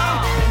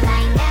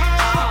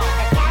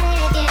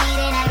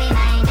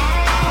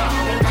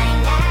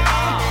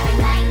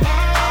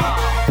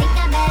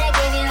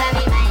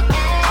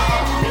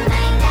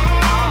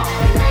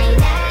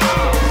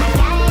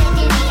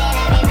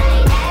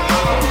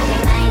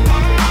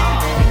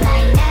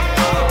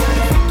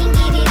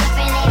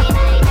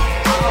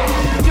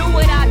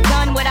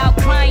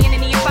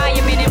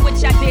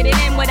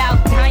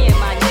 Without dying,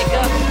 my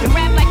nigga. And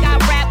rap like I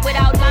rap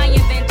without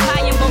lying, then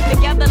tie them both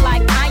together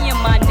like I am,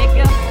 my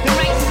nigga. The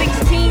right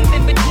 16s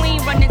in between,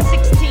 running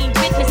 16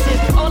 witnesses.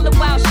 All the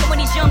while showing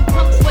these young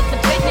punks what the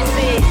business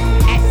is.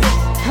 As if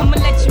I'ma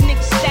let you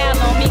niggas style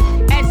on me.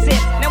 As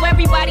if now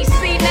everybody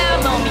see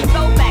now on me.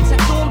 Throwbacks, I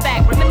threw 'em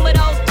back. Remember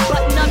those?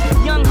 Button up,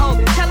 young ho.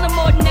 Tell them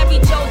ordinary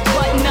Joe's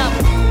button up.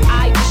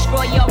 I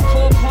destroy your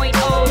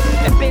 4.0s.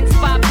 The Benz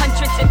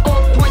 500s and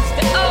all points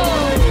to O.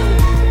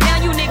 Now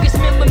you niggas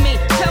remember me.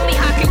 Tell me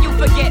how can you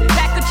forget?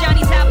 Back of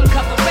Johnny's album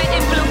cover, red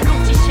and blue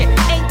Gucci shit.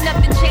 Ain't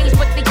nothing changed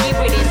but the year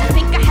it is. I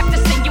think I have to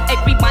send you a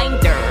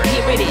reminder.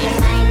 Here it is.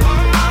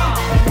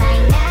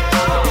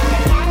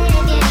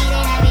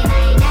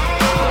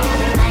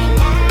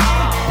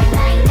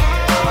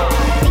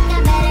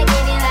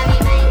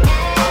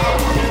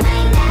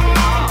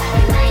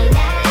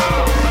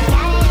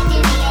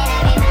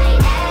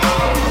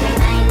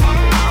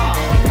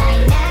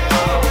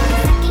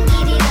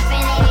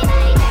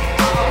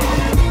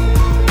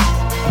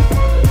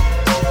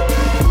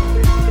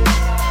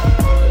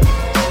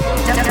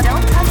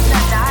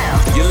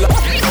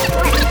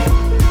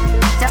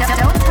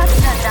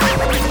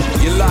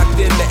 You're locked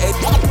in to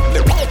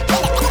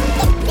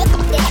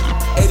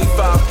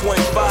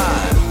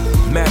 85.5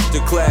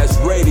 Masterclass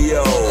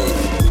Radio.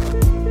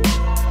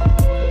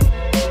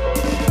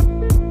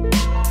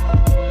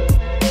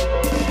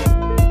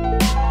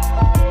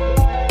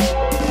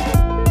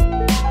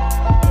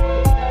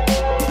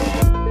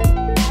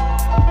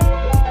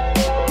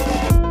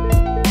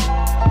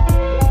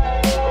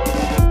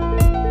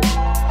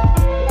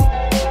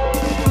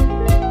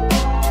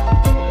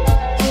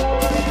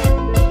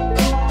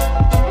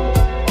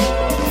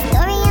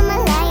 Story of my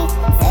life,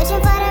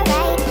 searching for the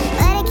right,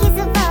 but it keeps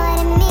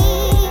avoiding me.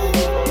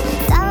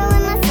 Sorrow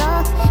in my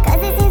soul,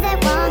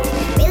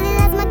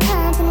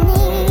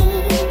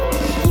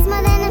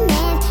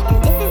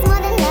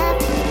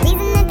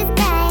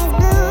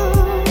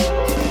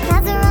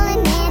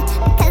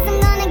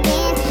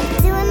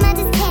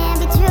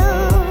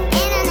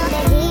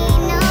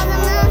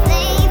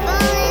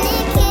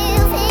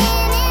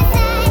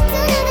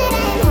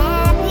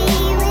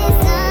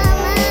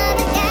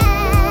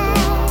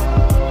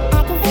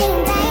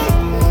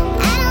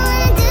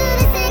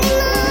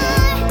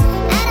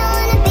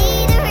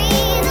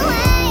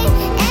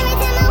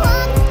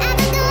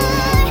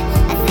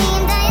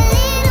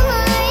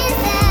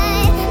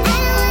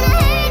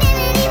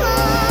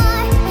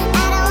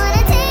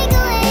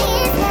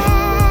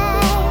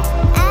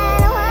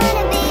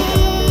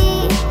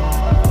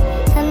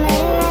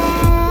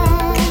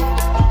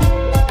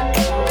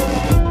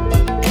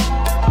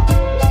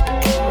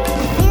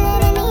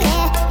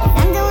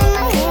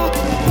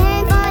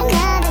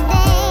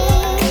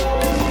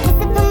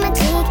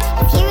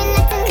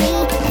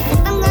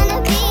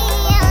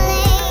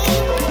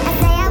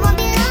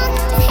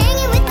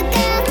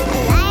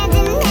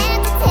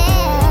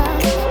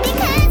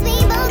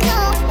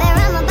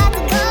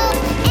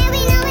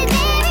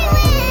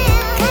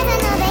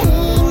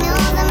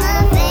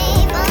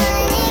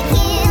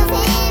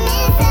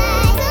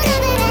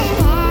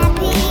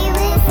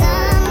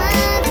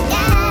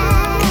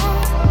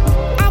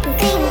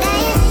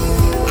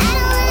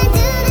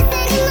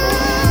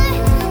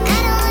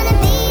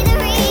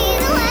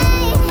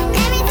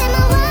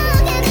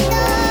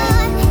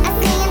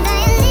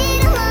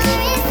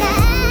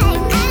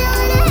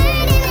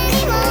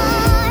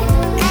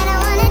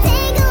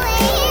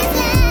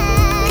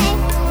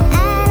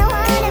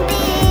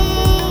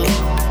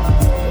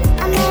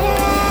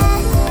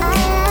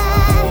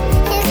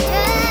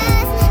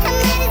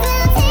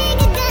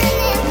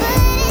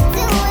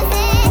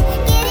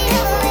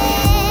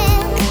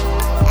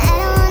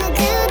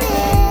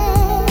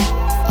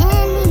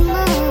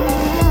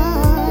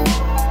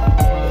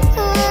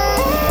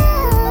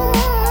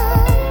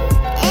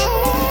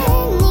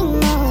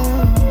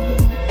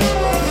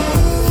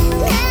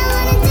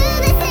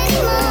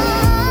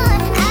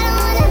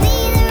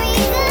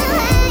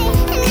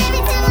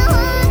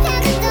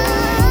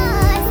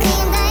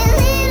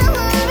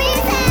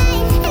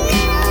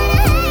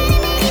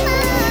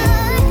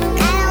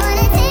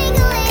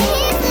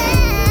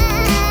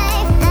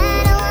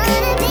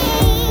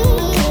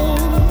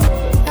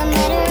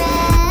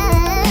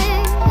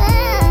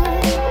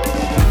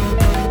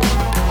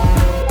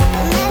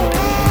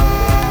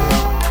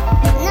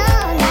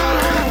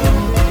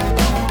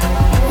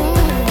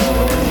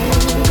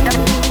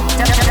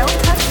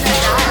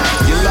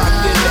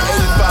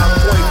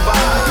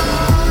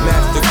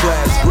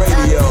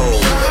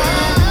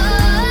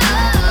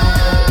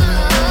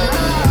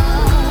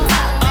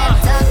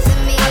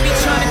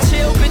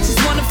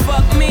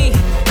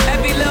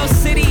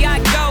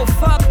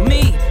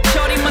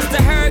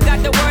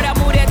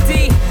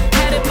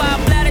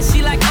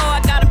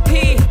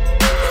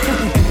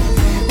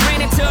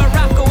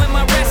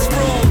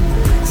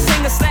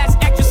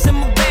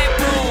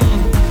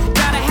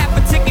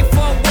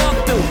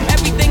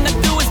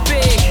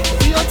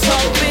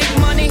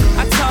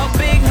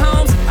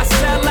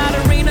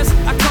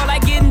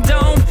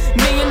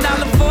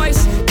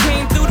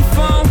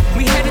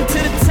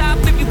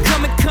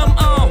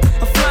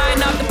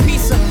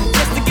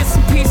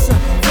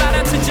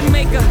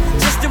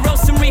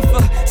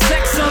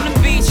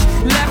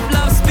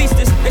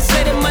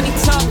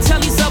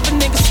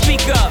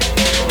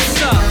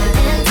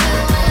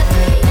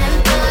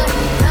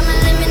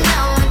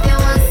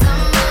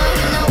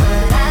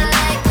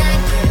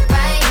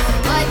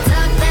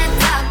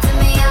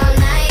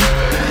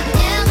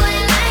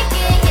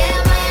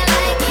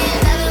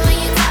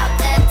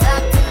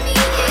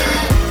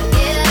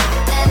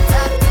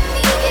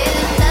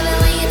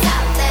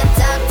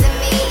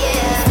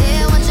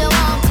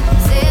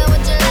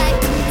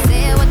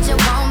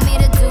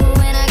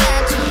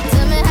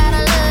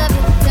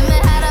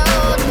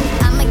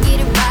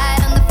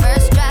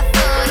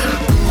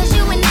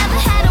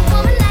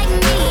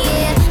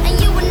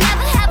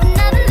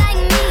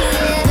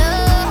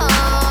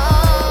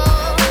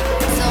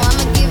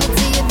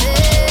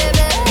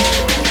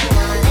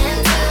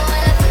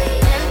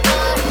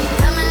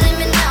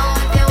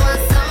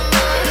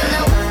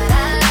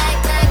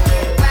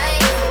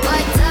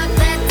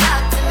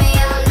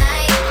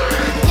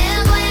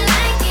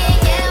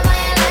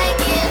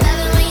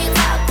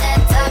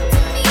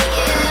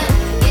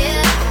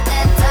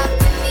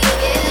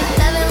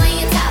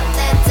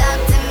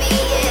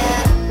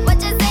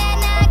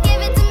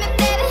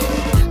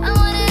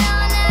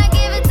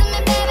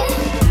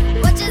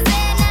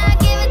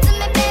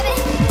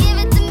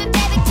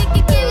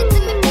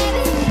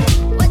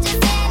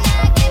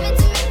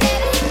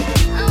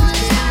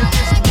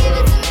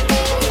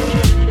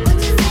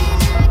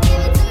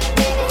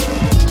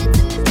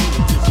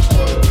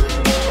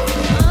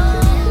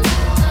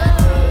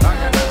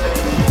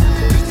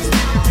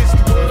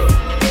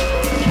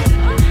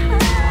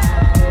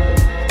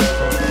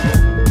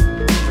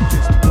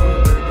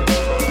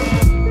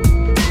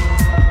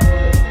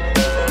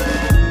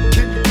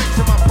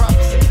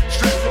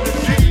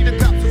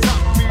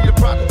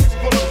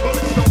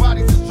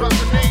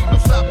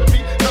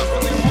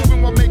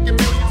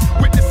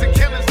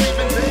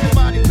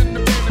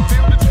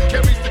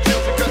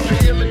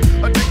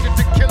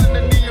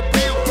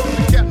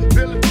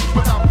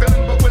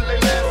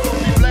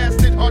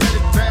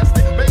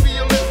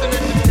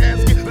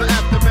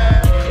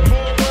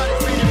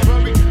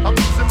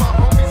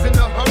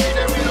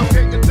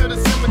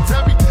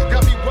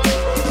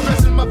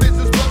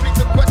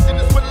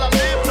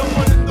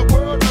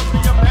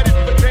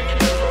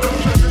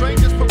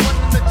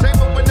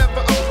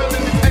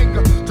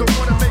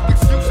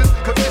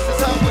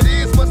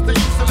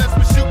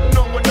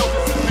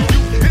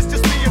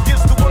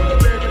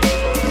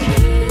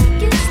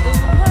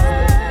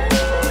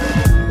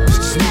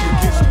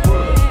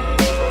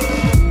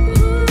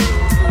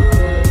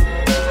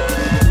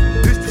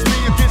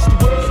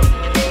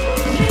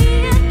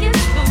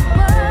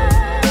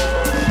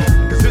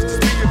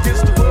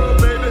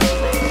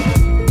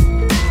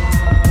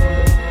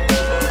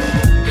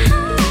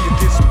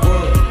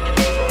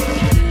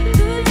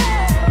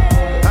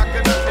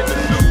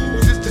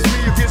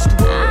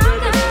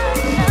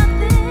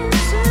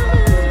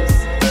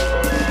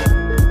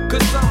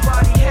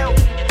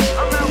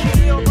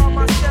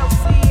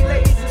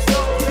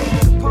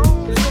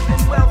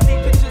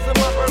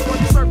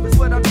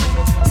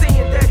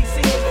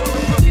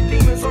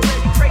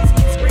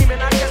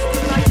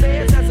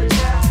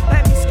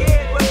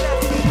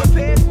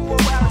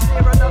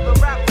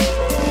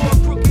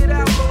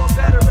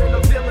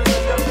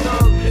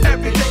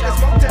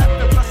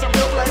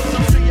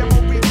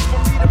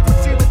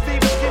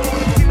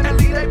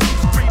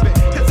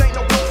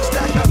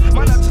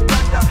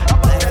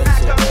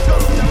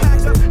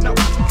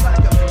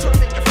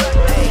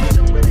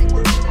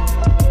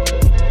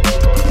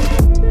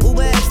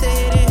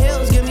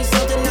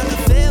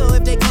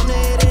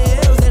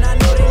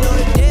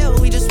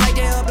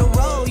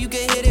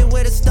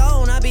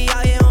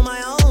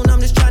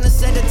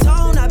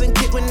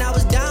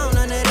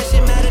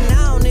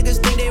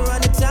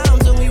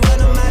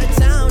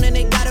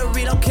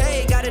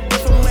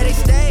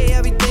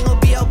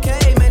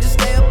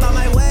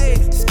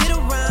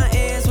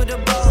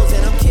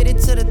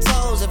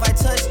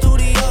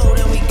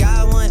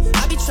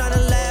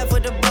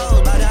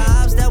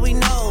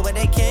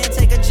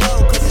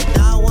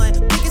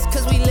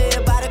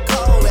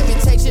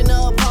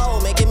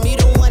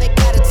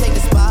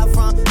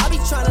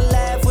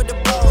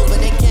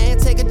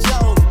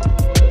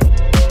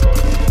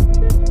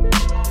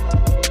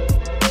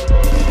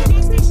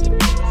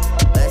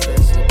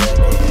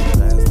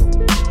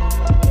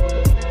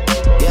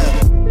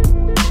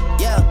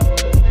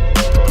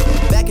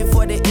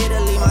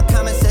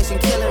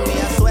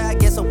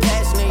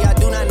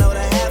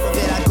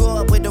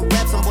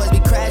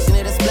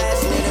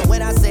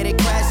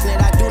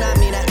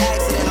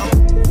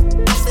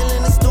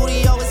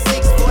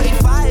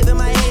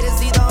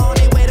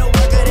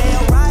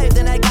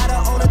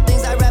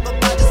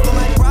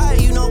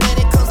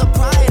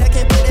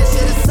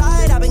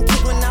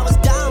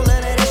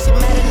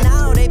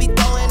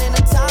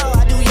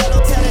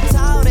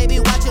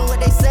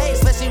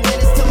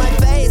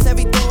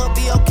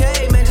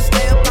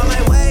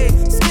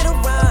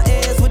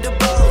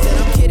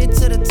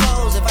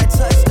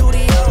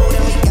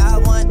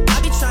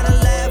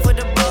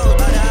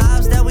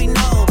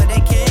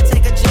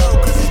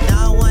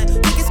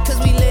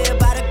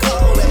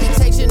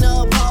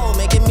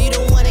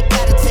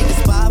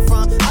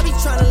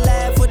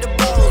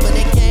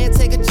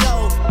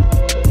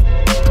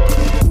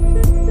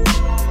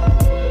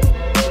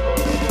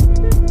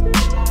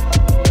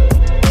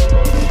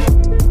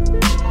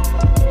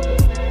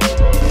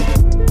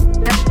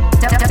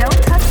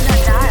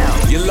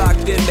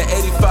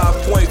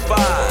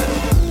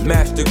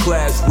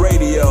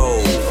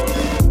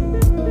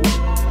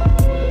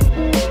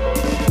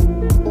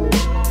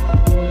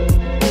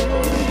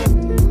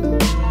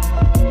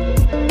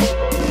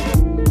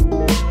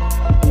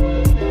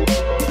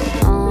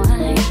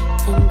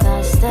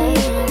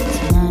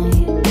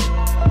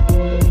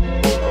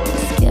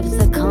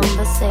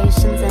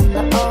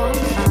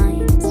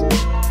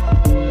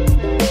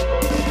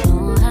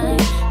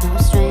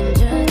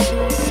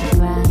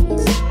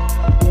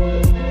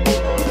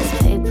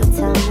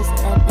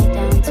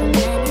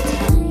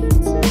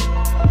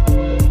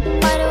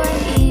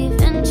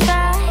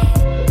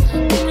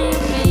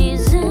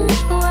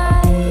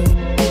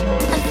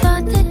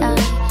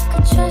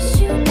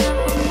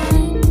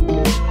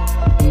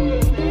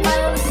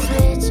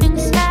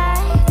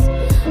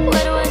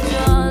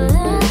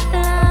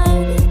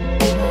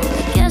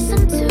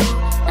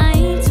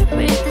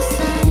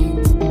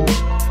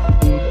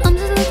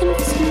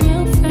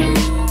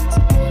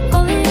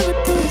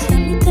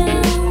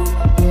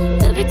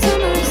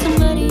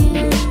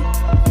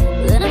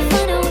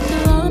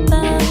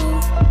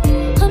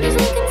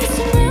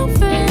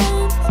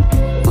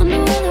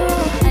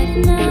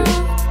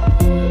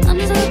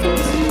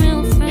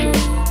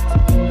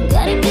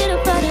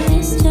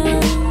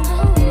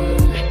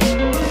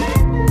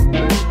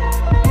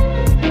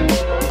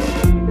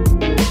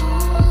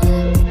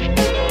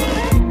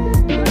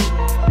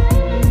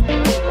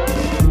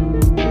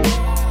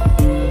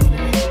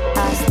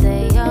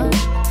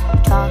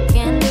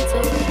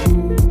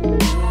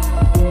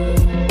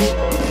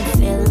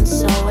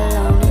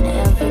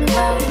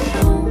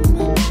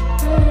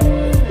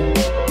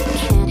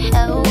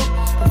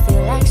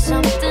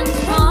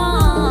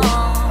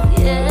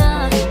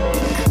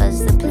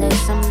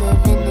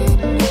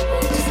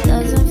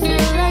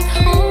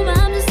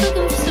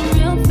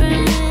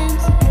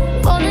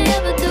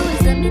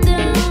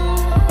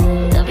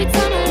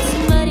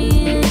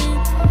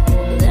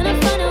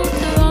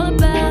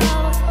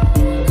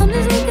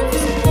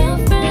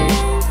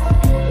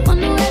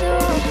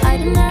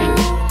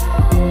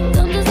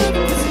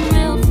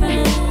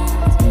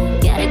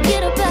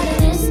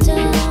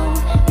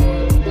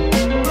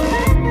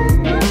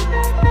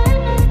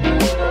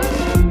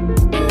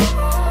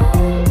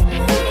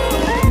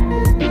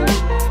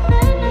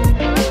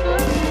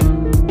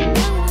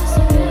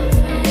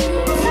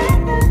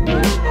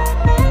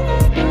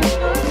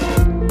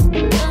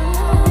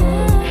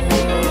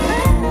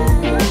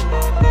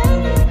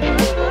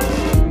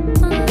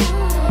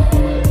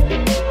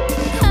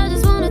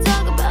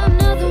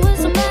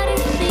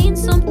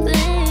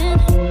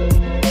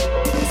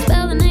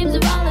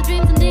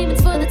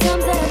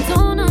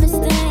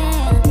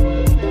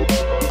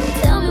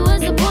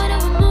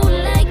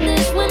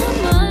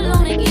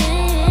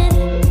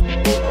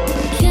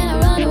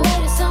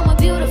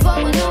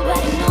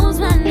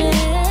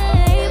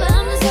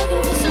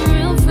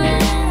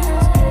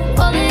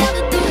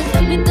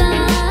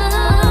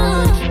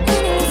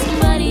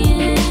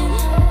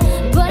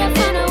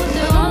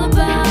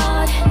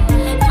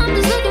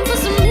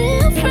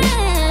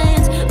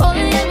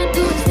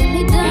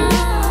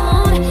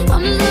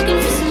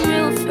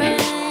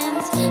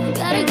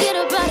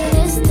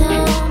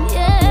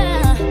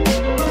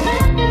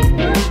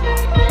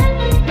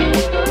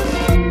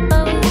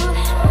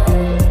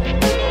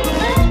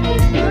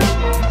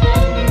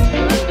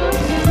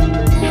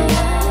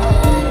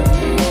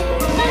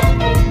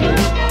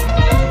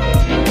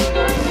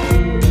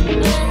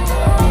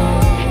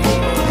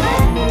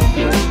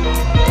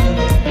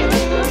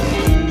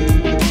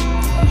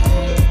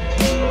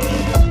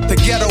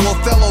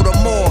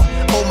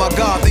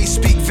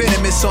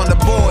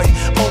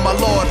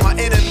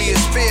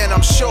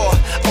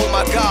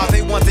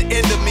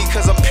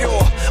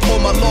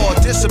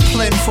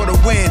 Discipline for the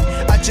win,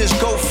 I just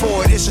go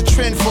for it. It's a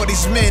trend for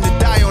these men to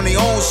die on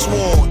their own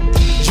sword.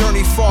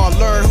 Journey far,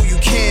 learn who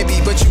you can be,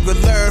 but you can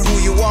learn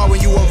who you are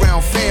when you around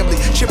family.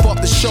 Chip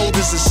off the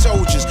shoulders of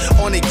soldiers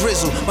on a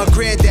grizzle. My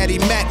granddaddy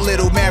Mac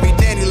Little married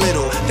Danny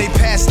Little. They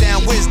passed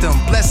down wisdom,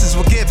 blessings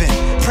were given.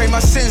 Pray my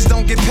sins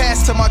don't get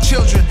passed to my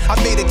children. I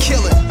made a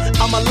killing.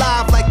 I'm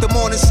alive like the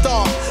morning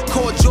star.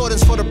 Call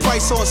Jordans for the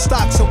price on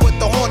stocks and what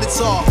the Hornets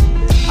are.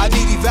 I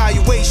need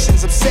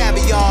evaluations, I'm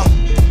savvy, y'all.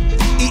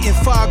 Eating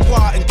foie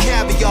gras and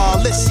caviar,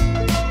 listen.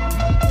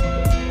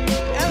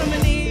 Adam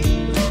and Eve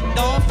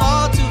don't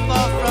fall too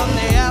far from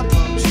the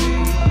apple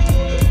tree.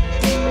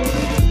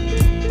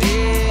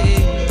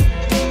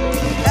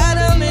 Yeah.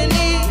 Adam and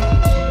Eve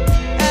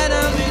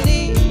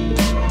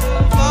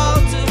don't fall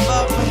too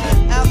far from the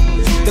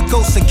apple tree. The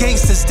ghosts of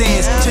gangsters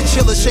dance,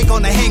 chinchilla shake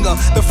on the hanger.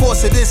 The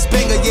force of this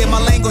banger, yeah,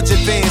 my language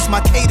advanced. My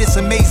cadence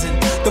amazing,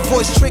 the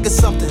voice triggers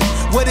something.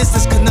 What is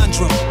this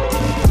conundrum?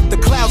 The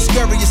clouds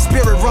scurry, your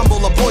spirit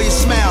rumble, a boyish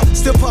smile.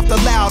 Still puffed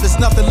aloud, it's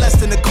nothing less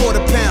than a quarter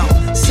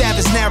pound.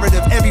 Savage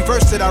narrative, every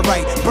verse that I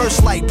write.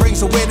 Burst light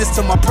brings awareness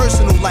to my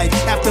personal life.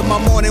 After my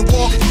morning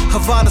walk,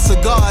 Havana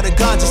cigar, the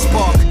ganja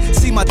spark.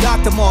 See my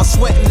Dr. Moore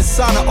sweating the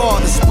sauna or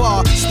the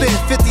spa. Spend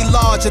 50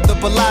 large at the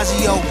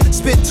Bellagio.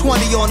 Spent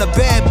 20 on a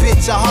bad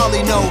bitch I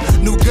hardly know.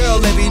 New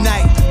girl every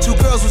night, 2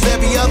 girls was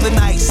every other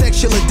night.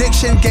 Sexual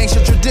addiction,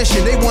 gangster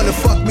tradition. They wanna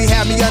fuck me,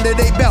 have me under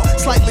their belt.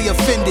 Slightly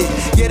offended,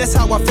 yeah, that's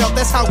how I felt,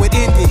 that's how it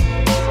ended.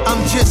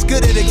 I'm just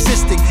good at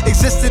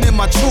existing in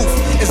my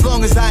truth, as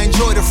long as I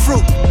enjoy the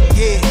fruit,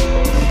 yeah.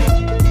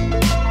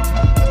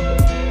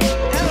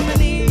 Adam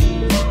and Eve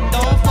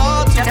don't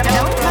fall too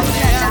far from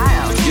the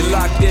apple tree. You're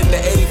locked in to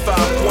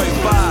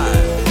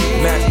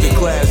 85.5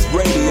 Masterclass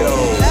Radio.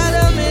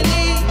 Adam and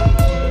Eve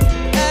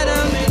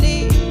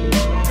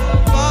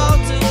don't fall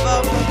too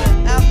far from the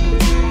apple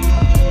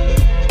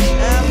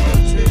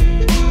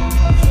tree.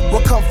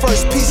 What come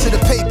first, piece of the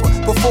paper?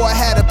 Before I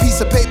had a piece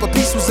of paper,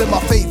 peace was in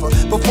my favor.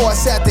 Before I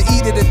sat to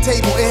eat at the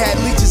table, it had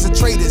leeches and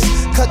traitors.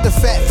 Cut the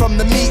fat from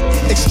the meat,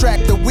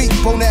 extract the wheat.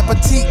 Bon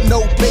appetit,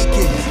 no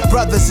bacon.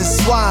 Brothers is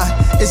swine.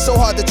 It's so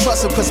hard to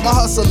trust them, cause my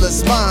hustle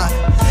is mine.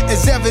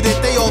 It's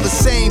evident they all the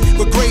same,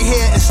 with gray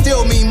hair and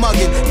still mean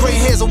mugging. Gray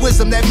hair's a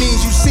wisdom, that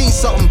means you seen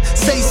something.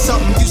 Say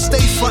something, you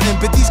stay frontin',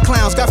 but these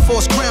clowns got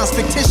false crowns,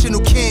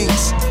 fictitional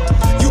kings.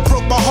 You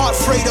broke my heart,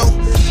 Fredo.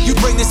 You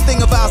bring this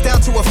thing of ours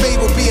down to a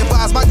fable. Be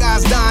advised, my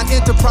guys dying,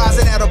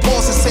 enterprising at a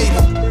boss's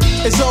table.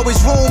 There's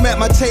always room at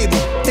my table.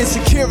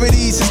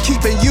 Insecurities is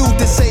keeping you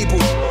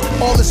disabled.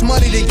 All this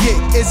money they get,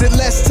 is it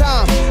less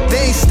time? They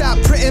ain't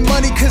stopped printing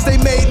money cause they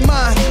made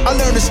mine. I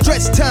learned to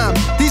stretch time,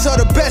 these are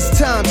the best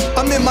times.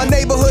 I'm in my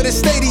neighborhood and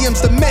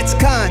stadiums, the Mets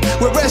kind.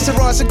 With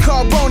restaurants and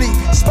carboni,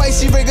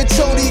 spicy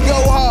rigatoni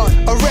go hard.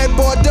 A red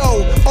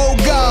Bordeaux, oh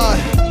God.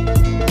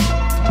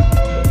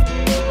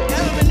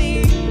 Adam and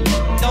Eve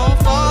don't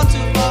fall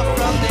too far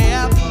from the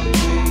apple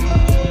tree.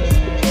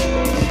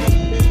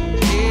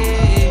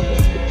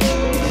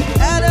 Yeah.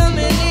 Adam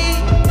and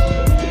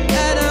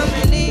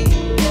Eve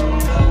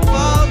don't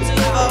fall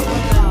too far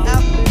from the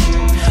apple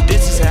tree.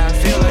 This is how I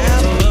feel, like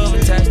it's your love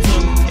attached to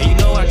me. And you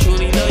know I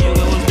truly love you, it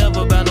was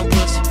never about no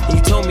pussy. And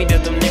you told me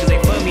that them niggas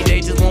ain't for me,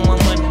 they just want my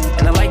money.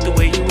 And I like the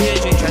way you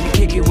is, you ain't trying to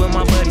kick it with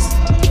my buddies.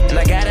 And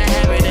I gotta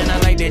have it, and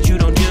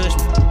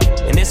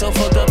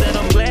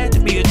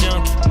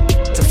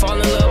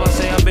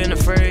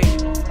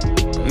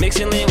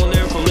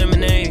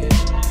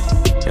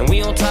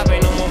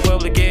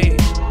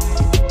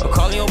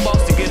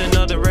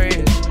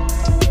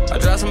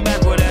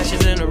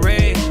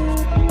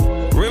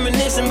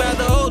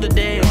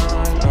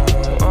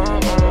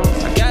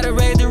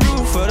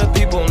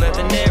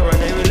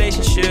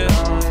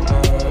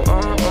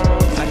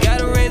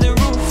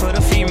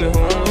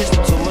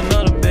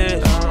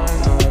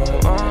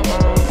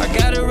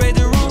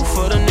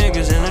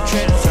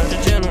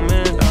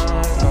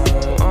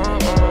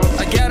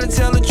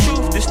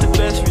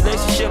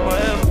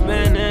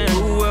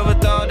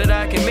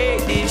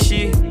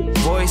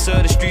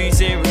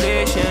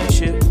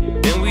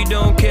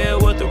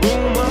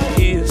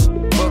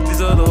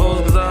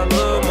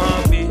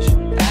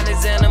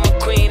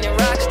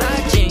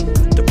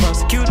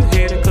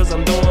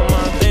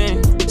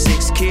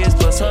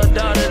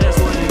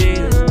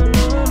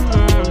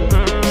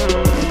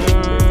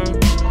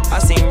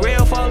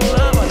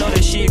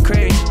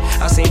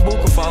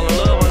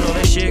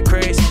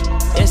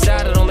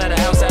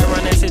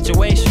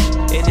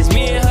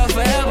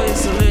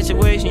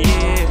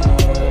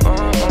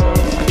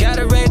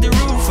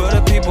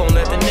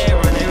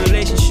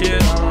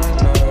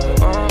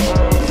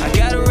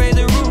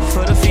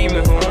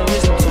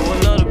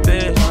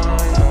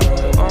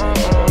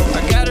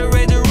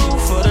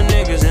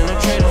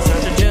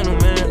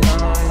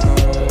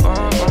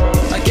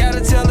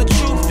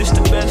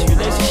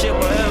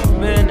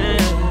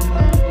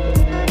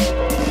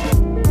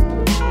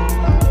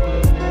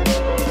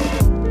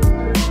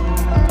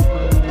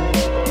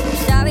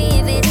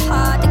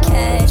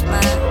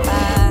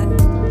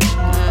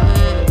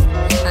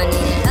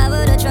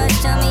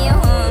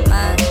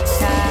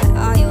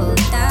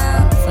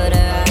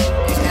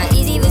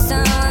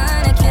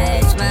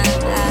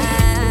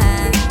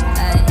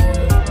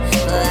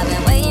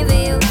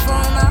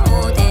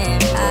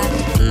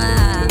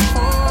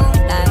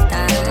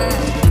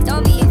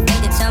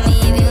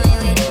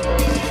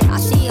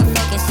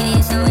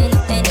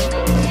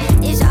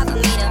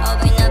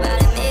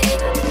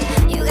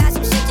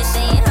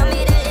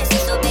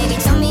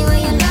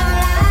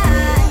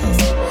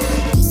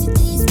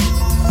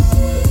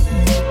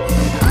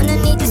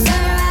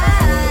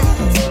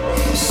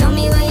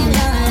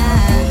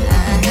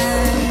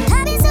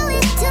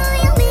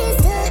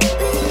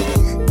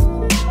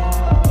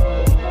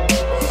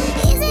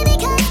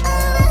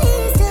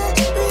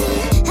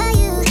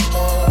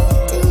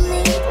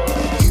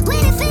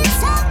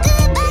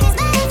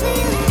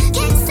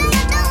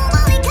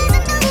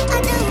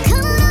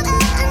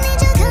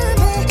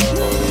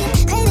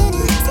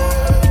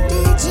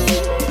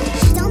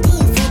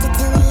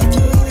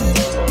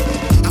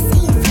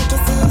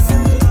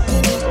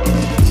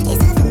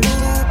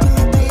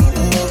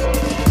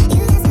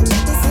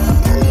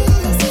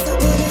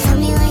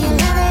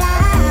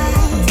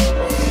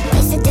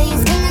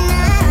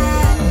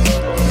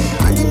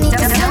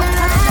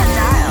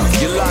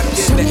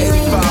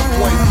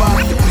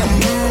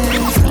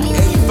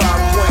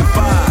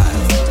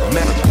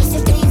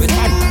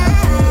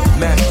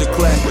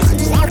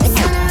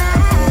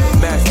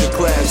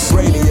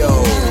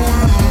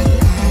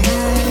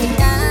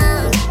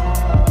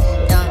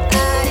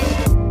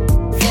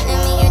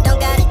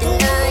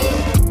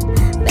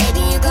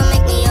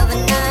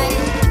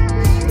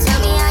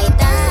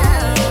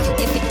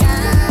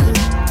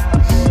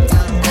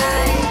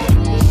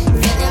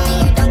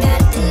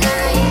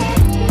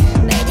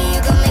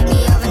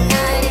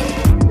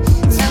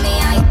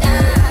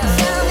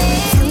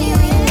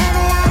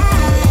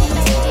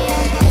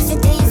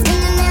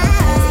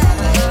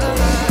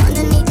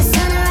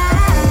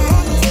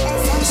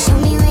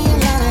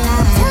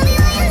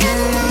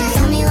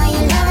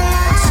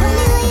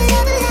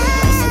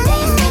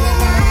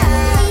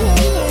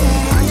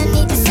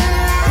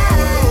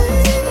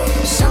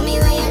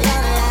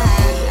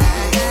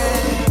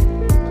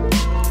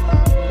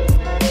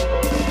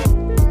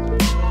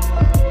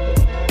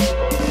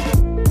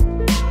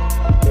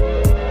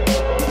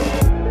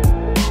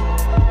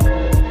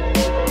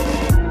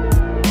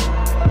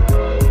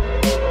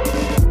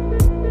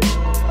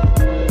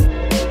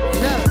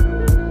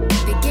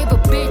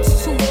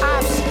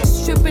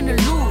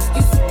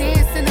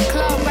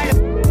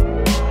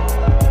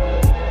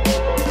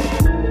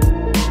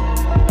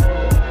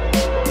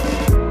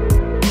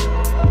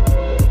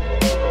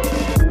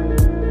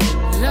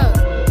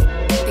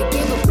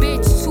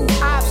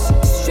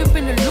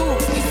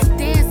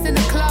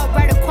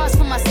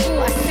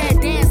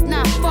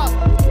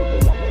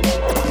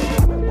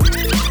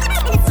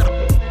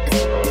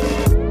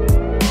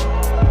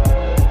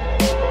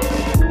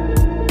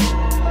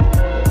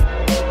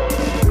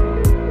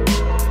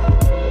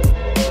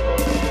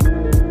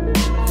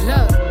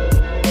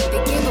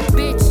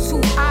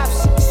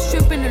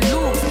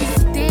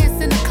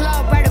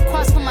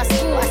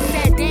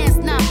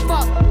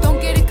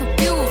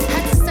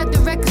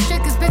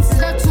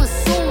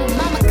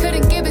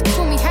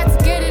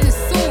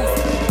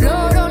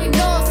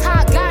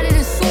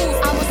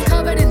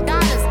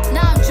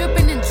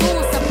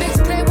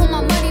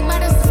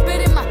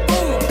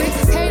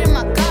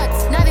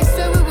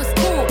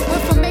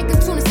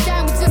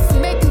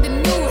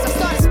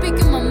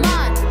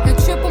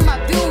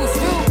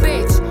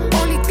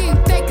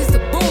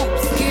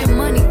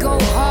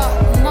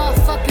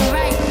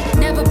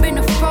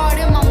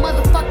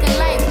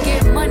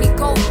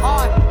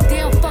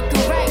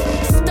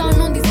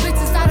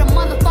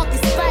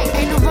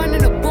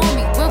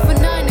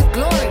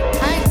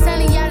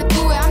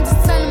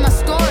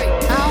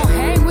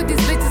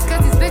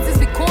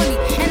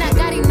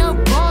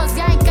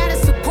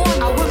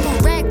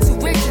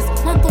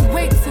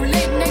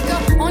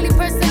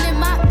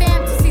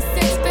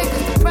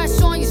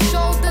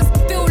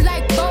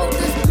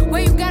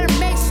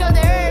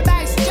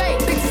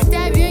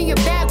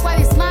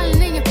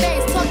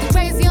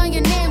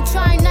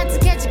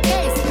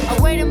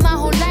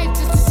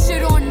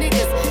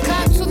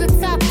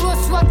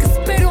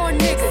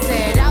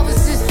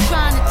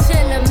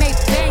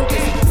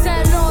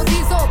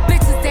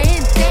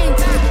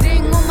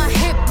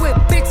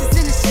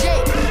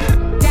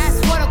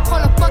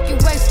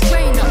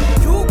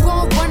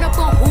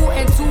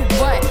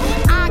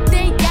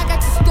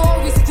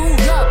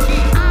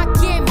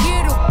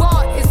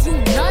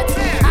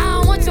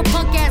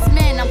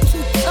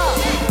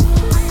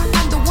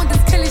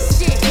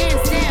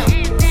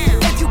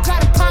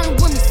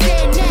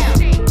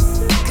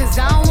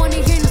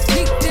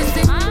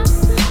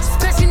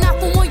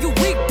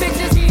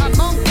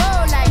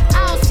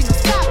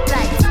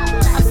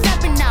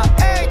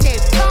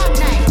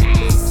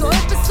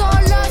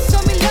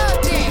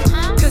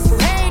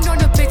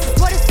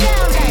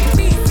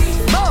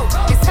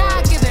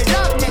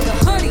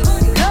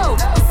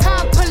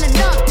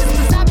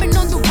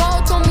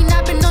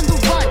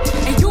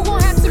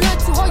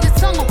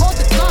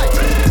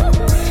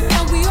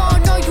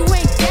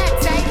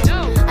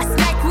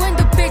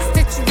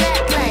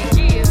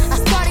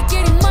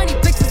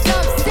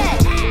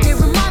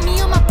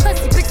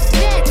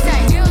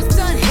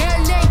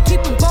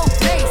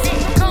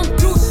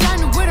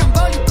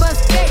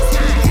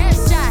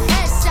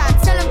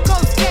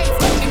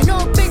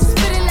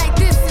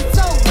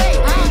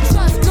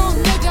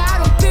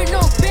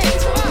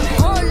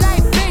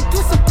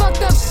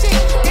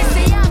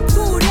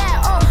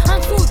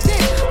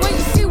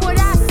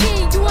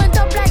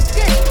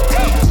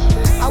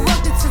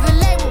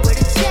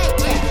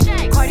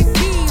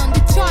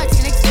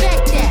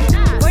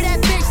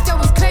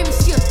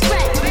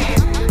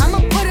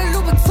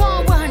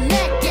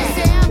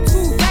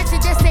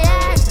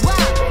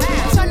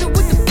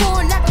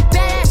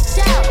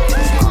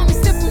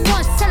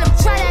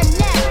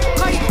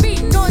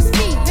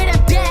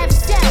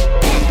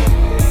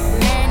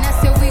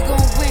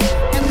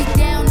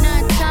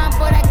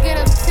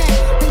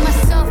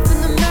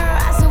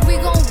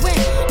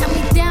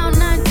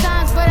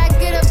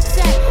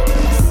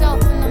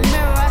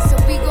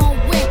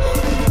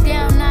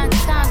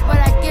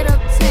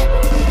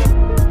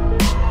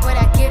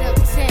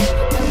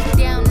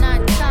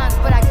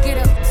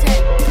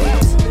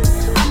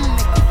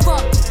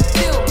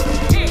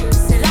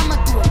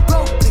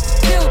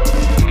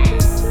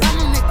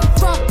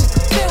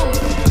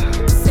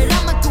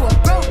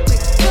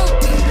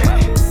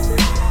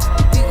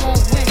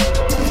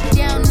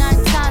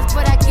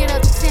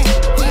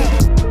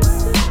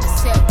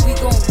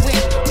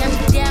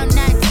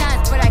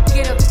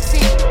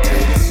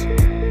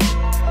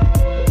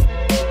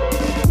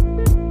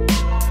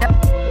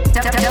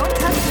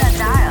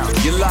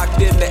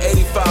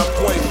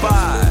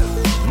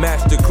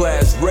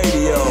Masterclass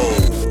Radio.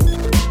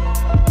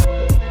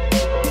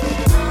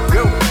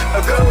 Go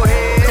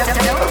ahead.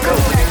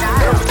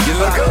 You're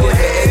locked in at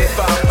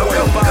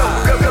 85.5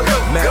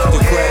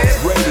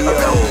 Masterclass Radio.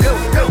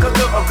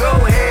 Go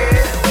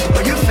ahead. Oh,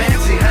 you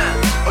fancy,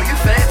 huh? Oh, you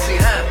fancy,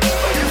 huh?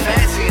 Oh, you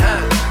fancy,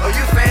 huh? Oh,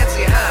 you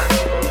fancy, huh?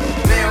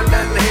 Nails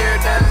done, hair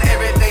done,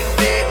 everything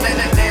did.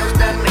 Nails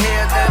done,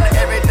 hair done,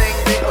 everything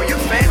did. Oh, you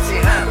fancy,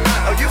 huh?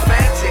 Oh, you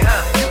fancy,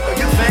 huh? Oh,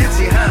 you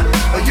fancy, huh?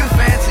 Oh, you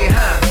fancy,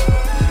 huh?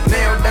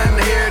 Nails done,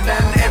 hair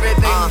done,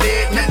 everything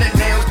did.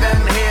 Nails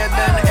done, hair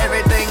done,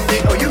 everything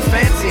did. Oh, you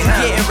fancy,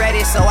 huh? Getting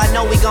ready, so I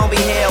know we gon' be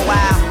here a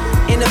while.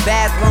 In the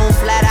bathroom,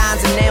 flat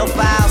irons and nail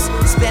files.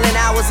 Spending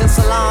hours in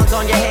salons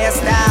on your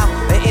hairstyle.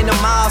 And in the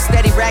mall,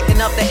 steady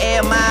racking up the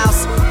air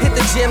miles. Hit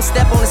the gym,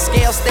 step on the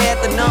scale, stare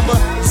at the number.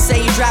 You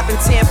say you dropping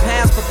 10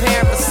 pounds,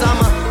 preparing for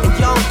summer. And you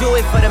don't do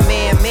it for the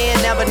men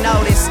never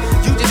notice.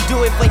 You just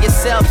do it for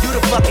yourself, you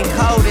the fucking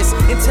coldest.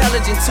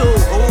 Intelligent too,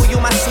 ooh, you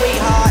my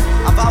sweetheart.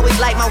 I've always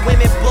liked my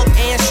women book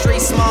and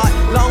street smart.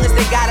 Long as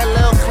they got a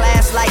little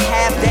class like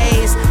half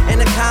days. And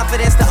the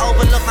confidence to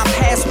overlook my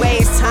past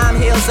ways. Time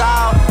heals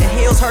all, and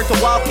heels hurt to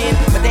walk in.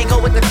 But they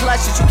go with the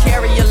clutch that you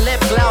carry your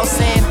lip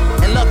gloss in.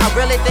 And look, I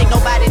really think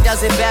nobody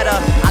does it better.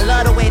 I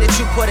love the way that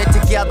you put it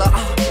together.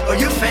 Oh,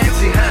 you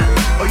fancy,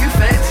 huh? Oh, you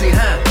fancy,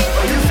 huh?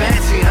 Oh, you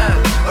fancy, huh?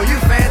 Oh, you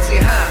fancy,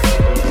 huh?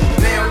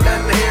 Nails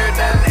done, hair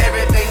done,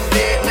 everything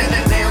did.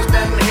 Nails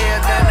done, hair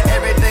done,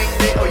 everything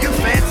did. Oh, you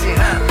fancy,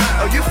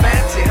 huh? Oh, you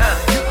fancy, huh?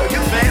 Oh,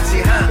 you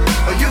fancy, huh?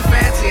 Oh, you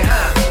fancy,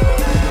 huh?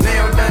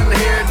 Nails done,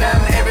 hair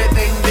done,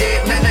 everything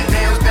did.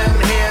 Nails done,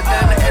 hair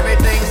done,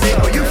 everything did.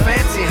 Oh, you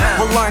fancy,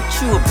 huh? Well, aren't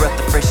you a breath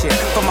of fresh air?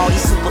 From all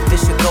these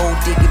superficial gold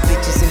digging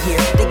bitches in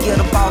here. They get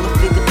a ball and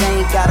figure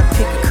they ain't gotta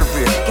pick a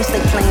career. Guess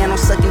they plan on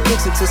sucking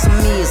dicks until some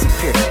meals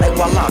appear. Like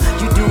voila,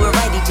 you do it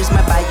right, he just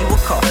might buy you a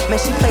car. Man,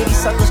 she play these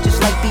suckers just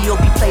like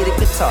B.O.B. play the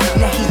guitar.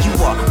 Now here you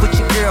are, with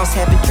your girls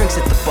having drinks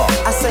at the bar.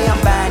 I say I'm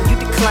buying, you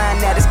decline,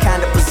 that is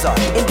kinda bizarre.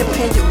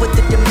 Independent with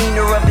the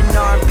demeanor of an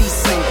R&B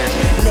singer.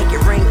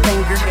 Naked ring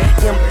finger,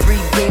 M3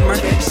 Beamer,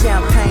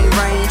 champagne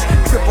range,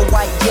 triple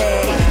white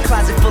jag,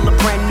 closet full of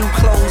brand new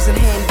clothes and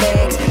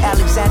handbags.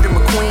 Alexander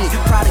McQueen,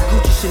 Prada,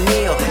 Gucci,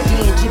 Chanel,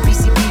 D&G,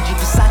 BCBG,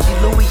 Versace,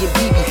 Louis, and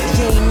BB.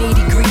 You ain't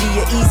needy, greedy,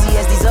 or easy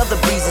as these other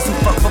breezes who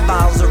fuck for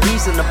bottles of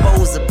reason, the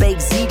bowls of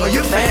baked ziti. Oh,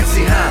 you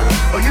fancy,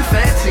 huh? Oh, you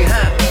fancy,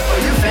 huh? Oh,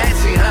 you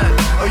fancy,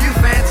 huh? Oh, you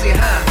fancy,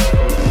 huh?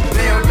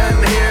 Nails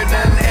done, hair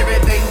done,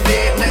 everything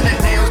did.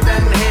 Nails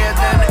done, hair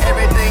done,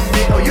 everything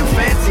did. Oh, you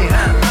fancy,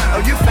 huh?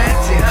 Oh, you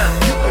fancy, huh?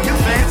 Oh, you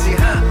fancy,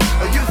 huh?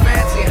 Oh, you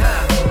fancy,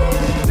 huh?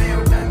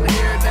 Nails done,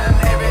 hair done,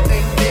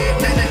 everything did.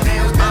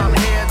 Nails done,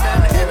 hair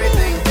done,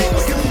 everything did.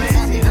 Oh, you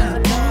fancy, huh?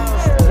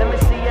 Let me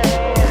see your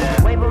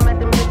hands. Wave 'em at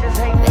them bitches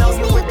hating on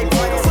you with they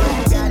friends.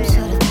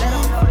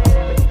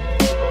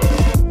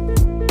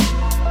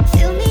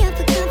 Fill me up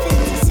with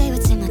confidence and say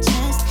what's in my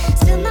chest.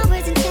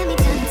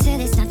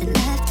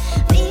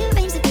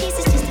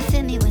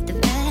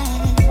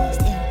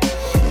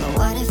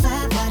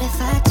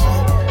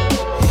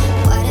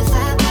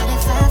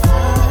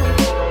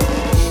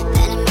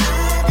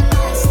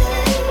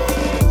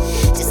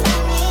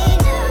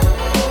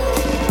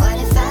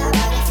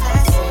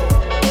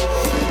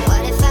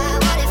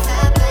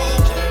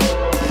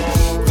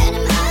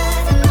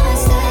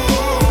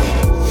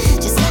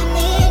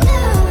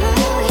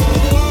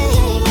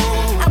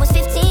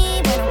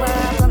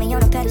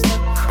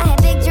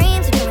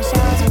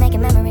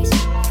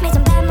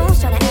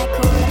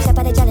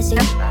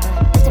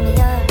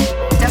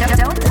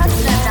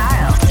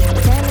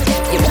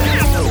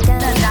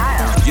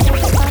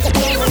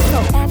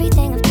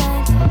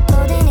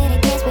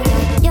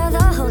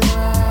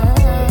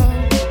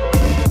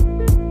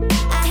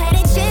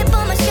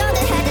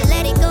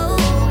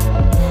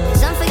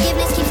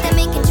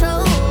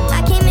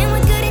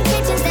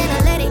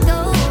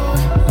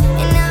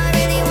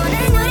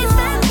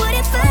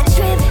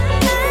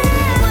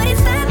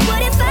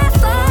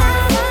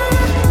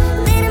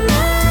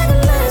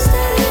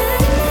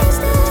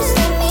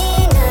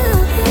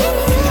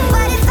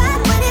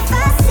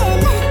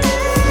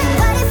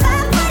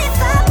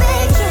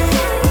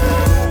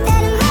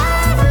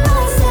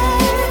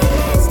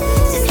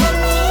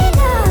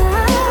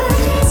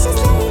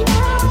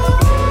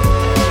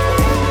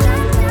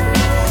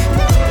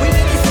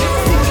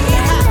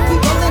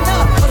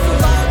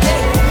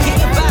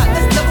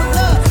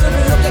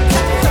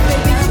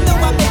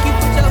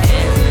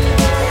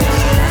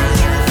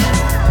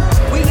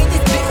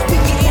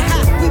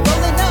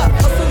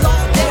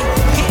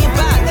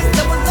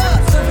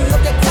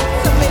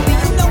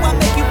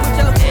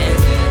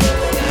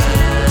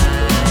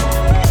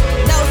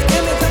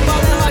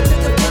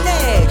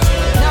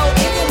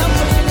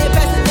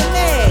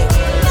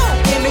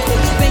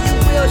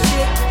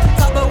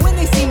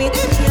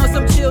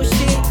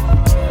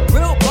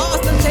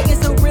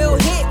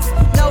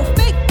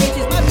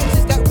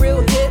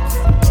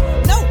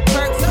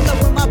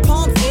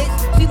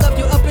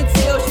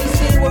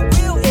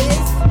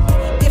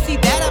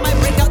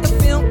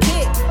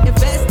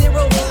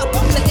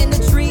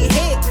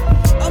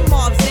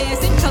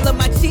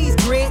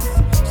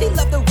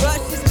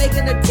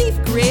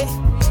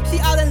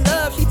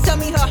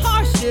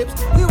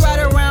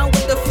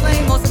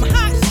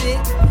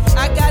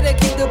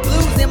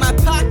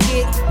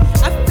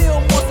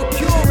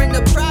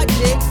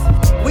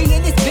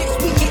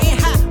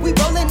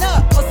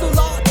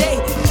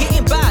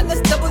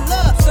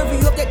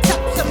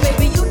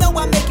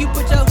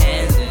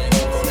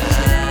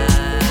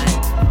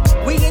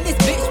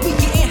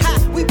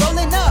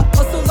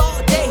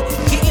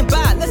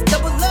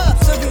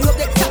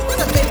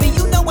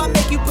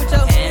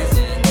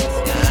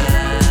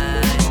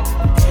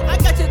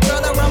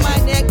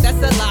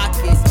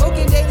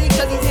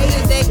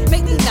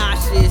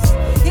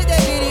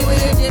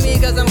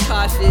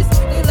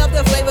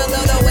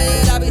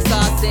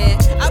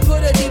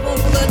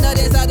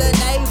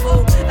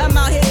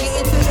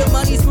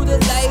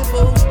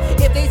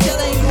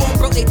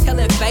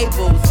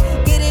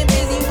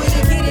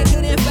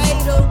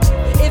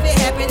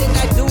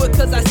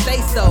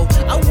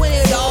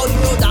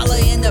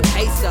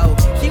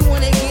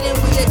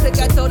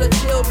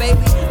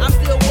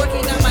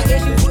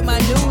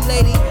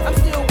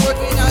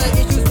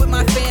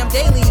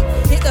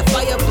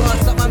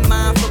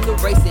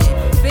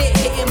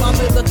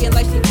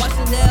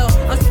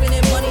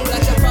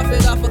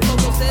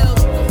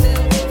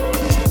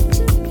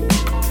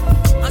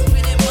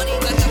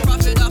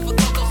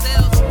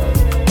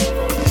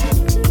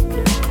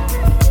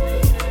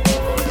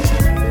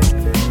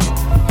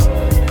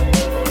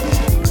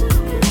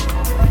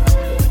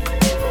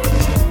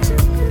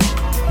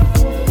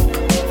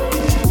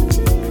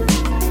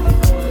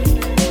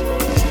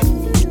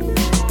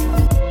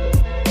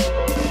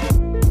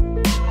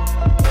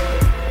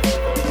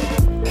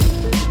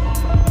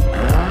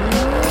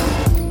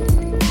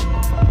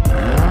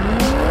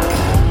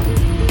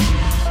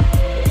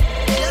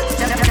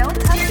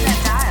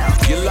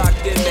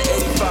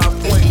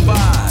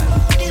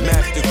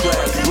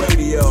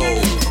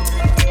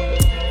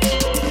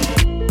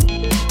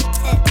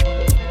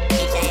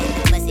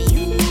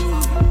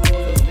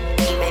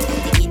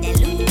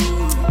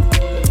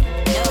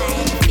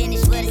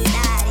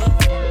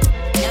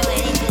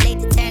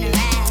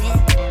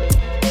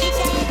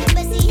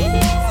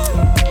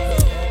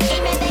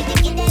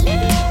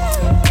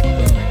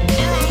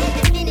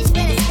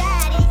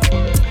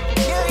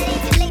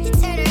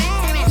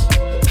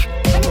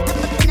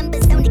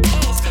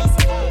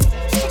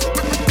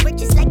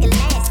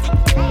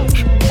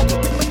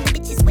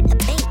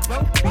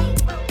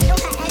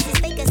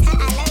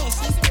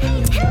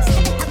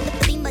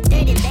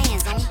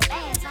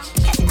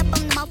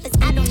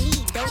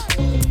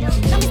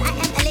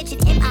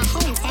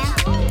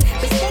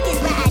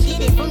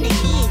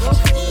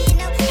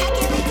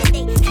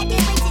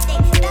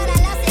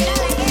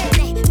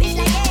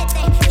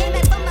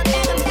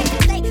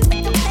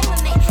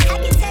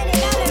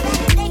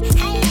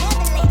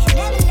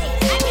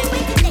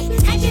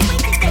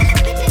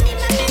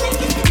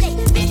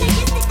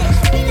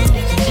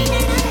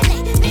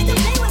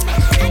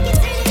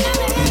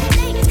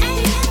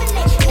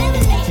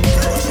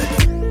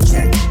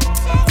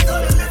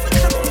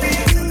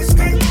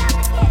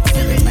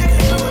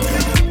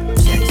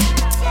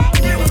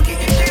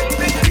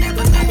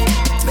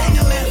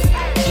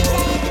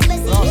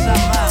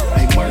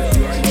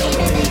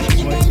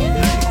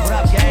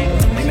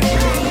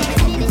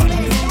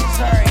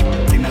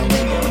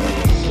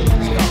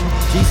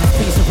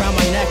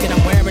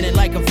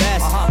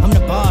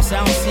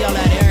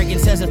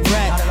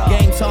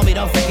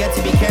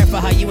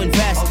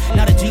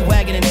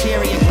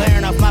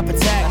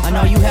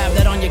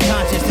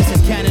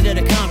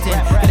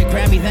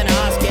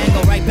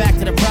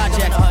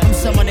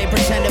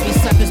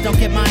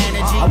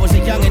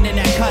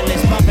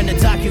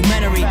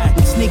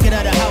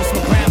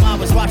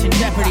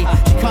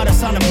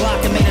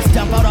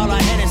 out all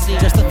our Hennessy.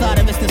 Just the thought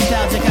of it's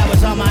nostalgic. I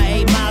was on my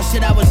 8 Mile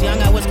shit. I was young,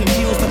 I was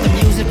confused, but the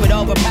music would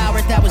overpower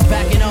it. That was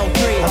back in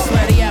 03. I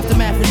swear the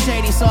aftermath was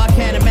shady, so I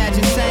can't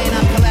imagine saying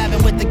I'm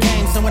collabing with the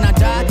game. So when I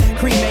die,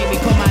 cremate me,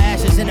 put my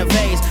ashes in a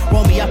vase,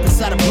 roll me up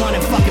inside a blunt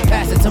and fucking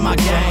pass it to my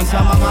gang.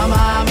 Tell my mama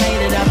I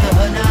made it out the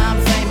hood, now I'm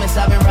famous.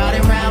 I've been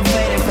riding around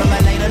faded from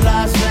LA to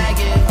Las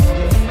Vegas.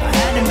 I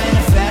had to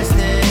manifest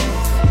it.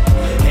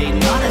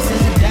 Hating on us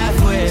is a death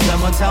wish.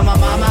 Someone tell my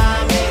mama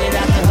I made it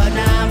out the hood,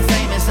 now I'm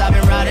famous. I've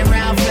been riding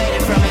around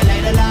faded from LA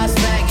to Las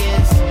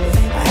Vegas.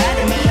 I had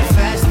to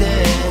manifest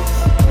it.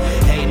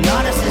 Hating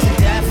on us is a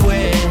death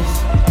wish.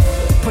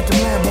 Put the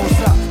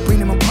Lambos up, bring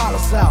them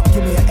Impalas out.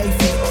 Give me an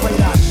A-figure crate,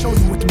 I'll show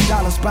you what them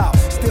dollars bout.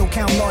 Still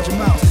count large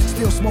amounts,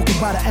 still smoking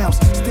by the ounce.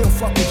 Still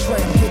fuck with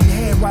Trey, I'm getting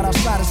head right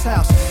outside his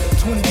house.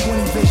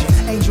 20/20 vision,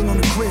 angel on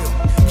the grill.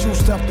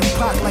 Juiced up the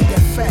pot like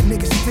that fat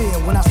nigga still.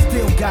 When I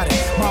still got it,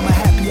 mama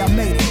happy I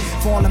made it.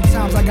 For all them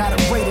times I got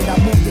it rated, I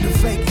moved it to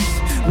Vegas.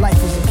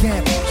 Life is a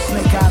gamble,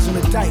 snake eyes on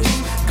the dice.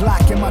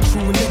 Glock and my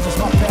true religion's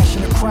my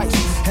passion of Christ.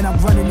 And I'm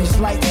running these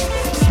lights,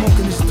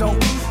 smoking this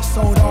dope.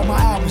 Sold all my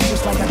albums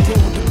just like I did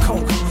with the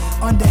coke.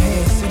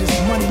 Underhand, see this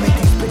money make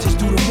these bitches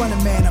do the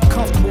running man. I'm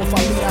comfortable if I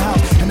leave the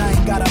house and I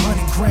ain't got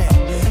 100 grand.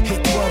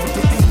 Hit 12 with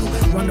the eagle,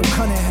 run them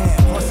Cunningham.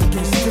 Hustle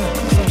against them,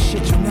 some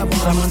shit you never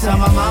Someone understand. tell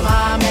my mama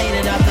I made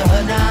it out the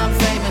hood, now I'm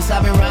famous.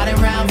 I've been riding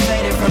around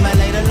faded from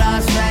LA to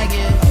Las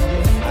Vegas.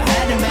 I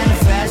had to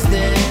manifest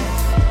it.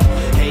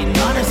 Hating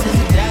on us is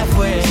a death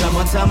wish.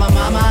 Someone tell my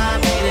mama I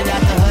made it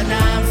out the hood,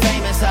 now I'm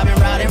famous. I've been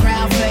riding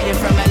around faded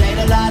from LA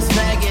to Las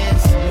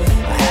Vegas.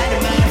 I had to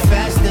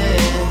manifest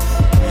it.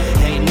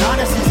 Hating on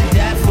us is a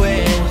death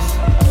wish.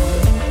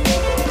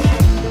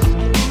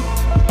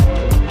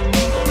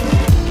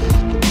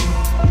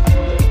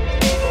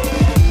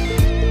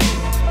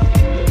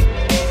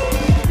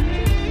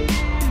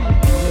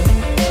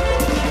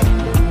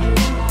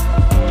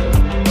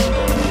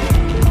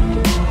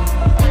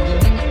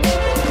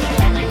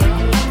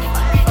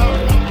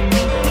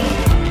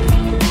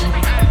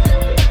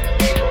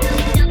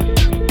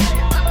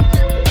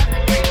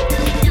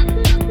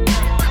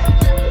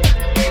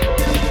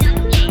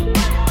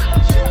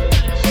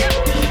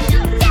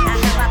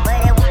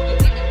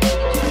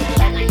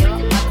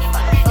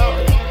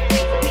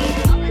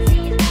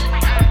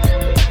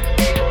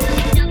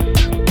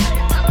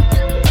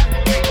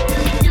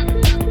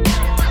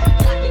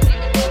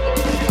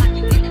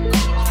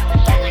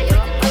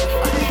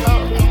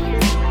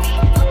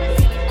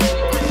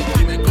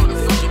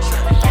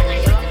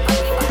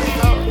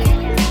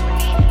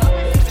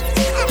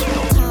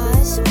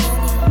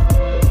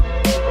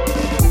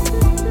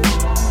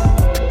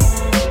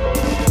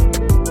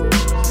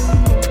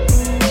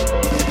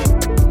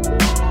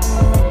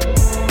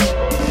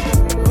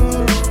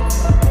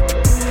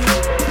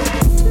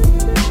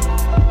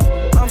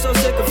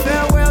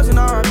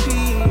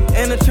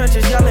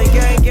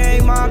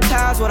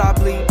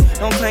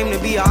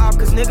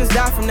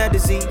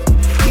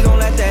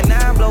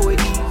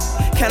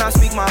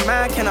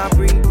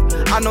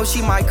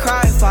 She might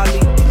cry if I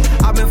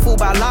leave. I've been fooled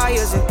by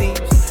liars and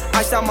thieves.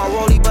 Iced out my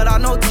rollie, but I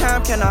know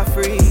time cannot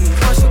freeze.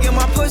 Once you get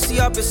my pussy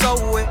up, it's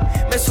over with.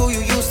 Miss who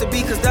you used to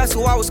be, cause that's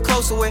who I was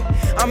closer with.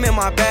 I'm in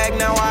my bag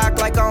now, I act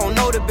like I don't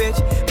know the bitch.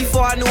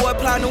 Before I knew what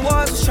platinum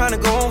was trying to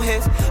go on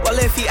his. Well,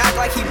 if he act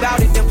like he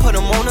bout it, then put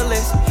him on the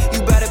list.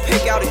 You better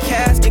pick out a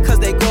casket, cause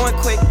they going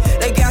quick.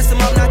 They gassed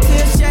him up, not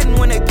tears shedding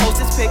when they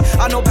post his pic.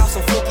 I know about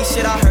some fluky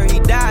shit, I heard he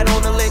died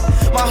on the lick.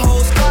 My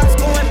whole squad's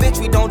going, bitch,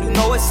 we don't do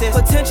no assist.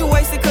 Potential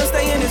wasted, cause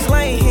stay in his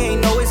lane, he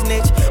ain't know his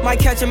niche. Might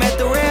catch him at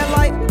the red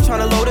light,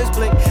 tryna load his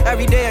blick.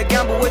 Every day a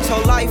gamble with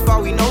your life,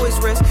 all we know is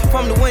risk.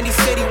 From the windy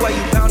city where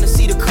you bound to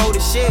see the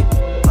coldest shit.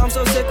 I'm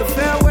so sick of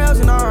farewells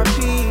and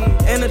R.I.P.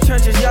 In the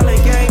trenches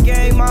yelling gang,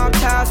 gang, mob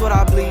ties what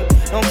I bleed.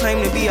 Don't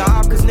claim to be a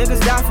op, cause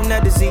niggas die from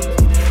that disease.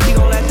 He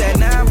gon' let that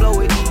 9 blow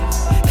with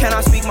ease. Can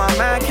I speak my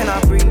mind, can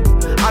I breathe?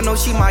 I know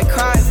she might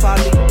cry if I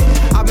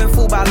leave. I've been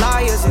fooled by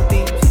liars and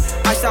thieves.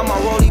 Iced out my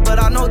rollie, but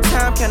I know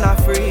time cannot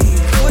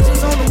freeze.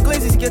 Switches on them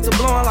glizzies get to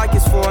blowing like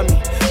it's for me.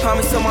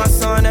 Promise to my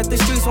son that the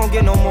streets won't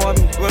get no more of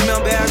me.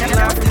 Remember every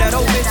line from that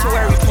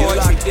obituary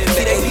poetry.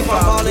 See they keep on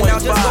balling now,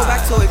 just go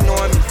back to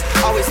ignoring me.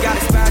 Always got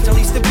a scratch, at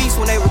least the beast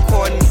when they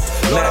recording me.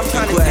 Lord, I'm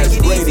trying to take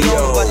it easy on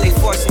me, but they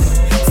forcing me.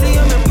 See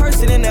him in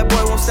person and that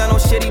boy won't stand on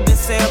shit he been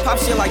saying. Pop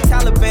shit like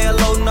Taliban,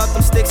 loading up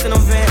them sticks in a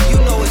van. You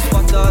know it's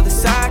fuck the other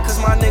side, cause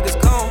my niggas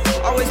gone.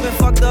 Always been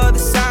fuck the other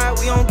side,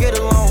 we don't get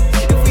along.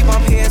 If we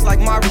bump heads like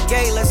Marvin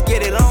Gaye, let's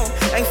get it on.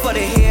 Ain't for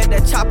the head,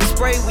 that chopper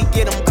spray, we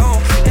get them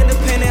gone.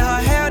 Independent,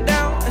 her hair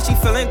down, and she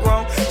feeling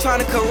grown.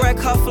 Trying to correct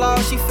her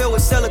flaws, she filled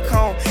with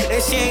silicone.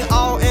 And she ain't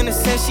all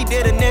innocent, she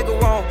did a nigga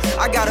wrong.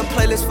 I got a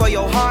playlist for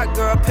your heart,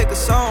 girl, pick a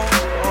song.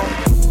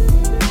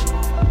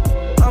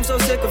 I'm so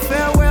sick of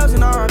farewells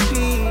and R.I.P.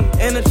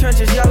 In the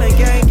trenches yelling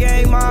gang,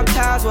 gang, mob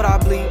ties what I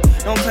bleed.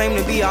 Don't claim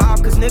to be a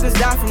op, cause niggas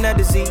die from that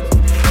disease.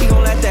 He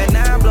gon' let that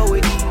 9 blow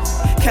with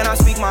ease. Can I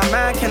speak my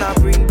mind, can I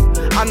breathe?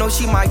 I know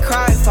she might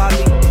cry if I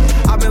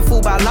leave. I've been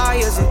fooled by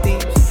liars and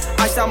thieves.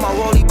 Iced out my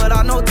rollie, but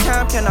I know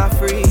time cannot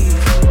freeze.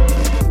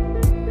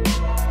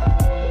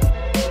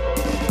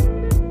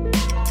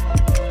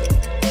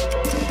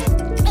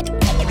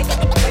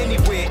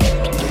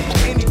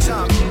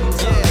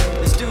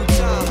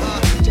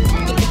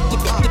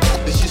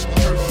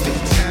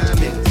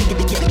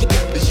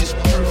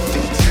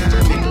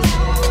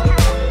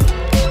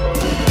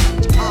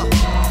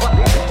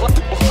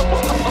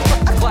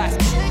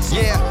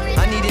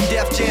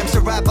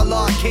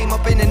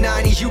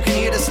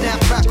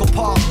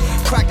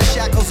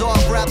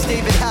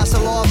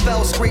 Hasselhoff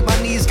fell, scraped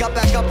my knees, got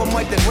back up, I'm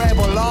like the grab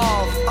a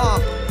love.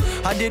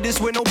 I did this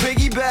with no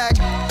piggyback.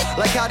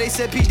 Like how they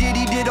said P.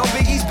 Diddy did on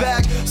Biggie's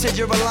back. Said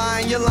you're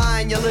lying, you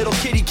little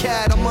kitty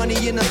cat. I'm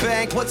money in the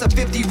bank, what's a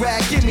 50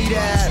 rack? Give me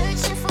that.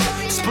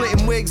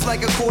 Splitting wigs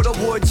like a quarter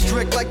wood,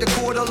 strict like the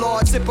quarter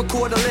lord, sip a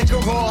quarter liquor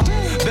raw.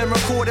 Been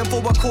recording for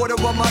a quarter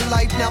of my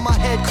life, now my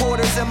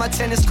headquarters and my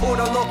tennis court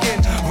are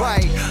looking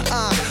right.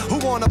 Who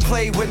wanna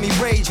play with me,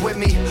 rage with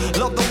me?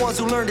 Love the ones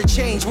who learn to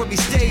change with me,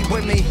 stay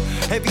with me.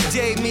 Every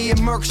day me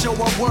and Merc show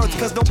our worth,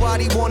 cause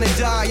nobody wanna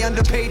die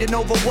underpaid and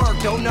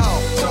overworked, oh no.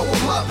 Throw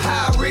them up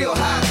high, real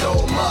high, throw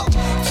them up.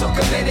 Took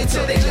a minute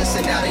till they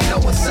listen, now they know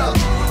what's up.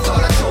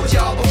 Thought I told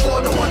y'all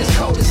before, no one as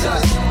cold as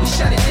us. We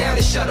shut it down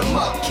and shut them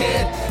up,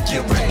 kid.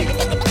 Get ready.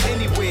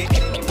 Anywhere,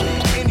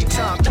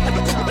 anytime.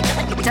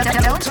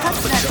 Don't touch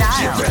that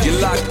dial.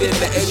 You're locked in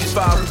to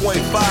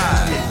 85.5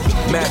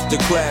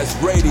 Masterclass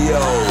Radio.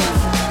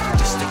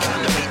 This the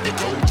kind of beat that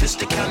go, this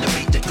the kind of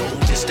beat that go,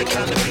 this the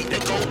kind of beat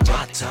that go,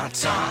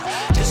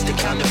 ba-ta-ta. This the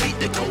kind of beat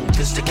that go,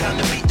 this the kind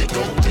of beat that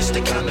go, this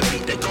the kind of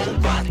beat that go,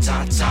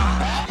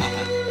 ba-ta-ta.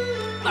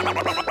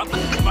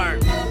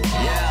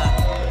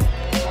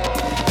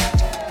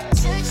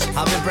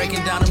 I've been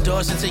breaking down them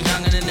doors since a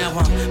youngin' and now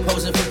I'm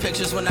posing for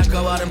pictures when I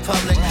go out in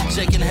public.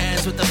 Shaking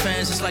hands with the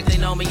fans, it's like they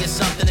know me or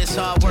something. It's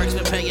hard work's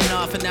been paying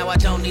off and now I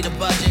don't need a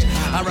budget.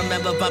 I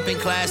remember bumping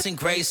class in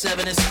grade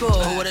 7 in school.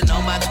 Who would've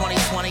known by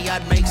 2020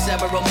 I'd make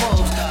several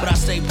moves? But I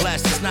stay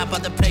blessed, it's not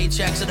about the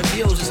paychecks or the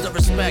views. It's the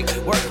respect,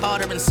 work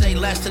harder and say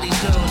less to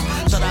these dudes.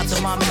 Shout out to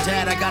mom and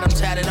dad, I got them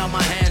tatted on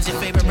my hands. Your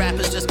favorite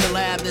rappers just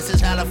collab, this is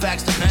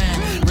Halifax to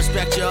Van.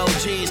 Respect your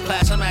OGs,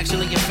 class, I'm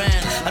actually a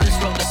fan. I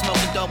just wrote the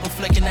smoking dope and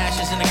flicking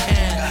ashes in the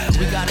can.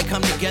 We gotta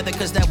come together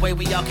cause that way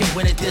we all can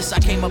win at this. I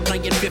came up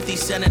playing 50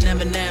 Cent and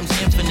Eminem's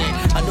Infinite.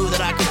 I knew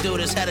that I could do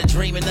this, had a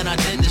dream and then I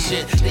did the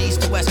shit. The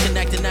East to West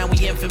connected, now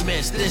we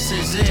infamous. This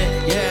is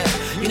it,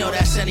 yeah. You know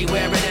that's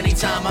anywhere at any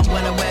time. I'm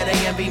well aware they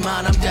envy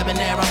mine. I'm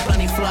debonair, I'm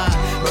plenty fly.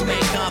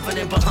 Remain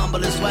confident but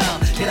humble as well.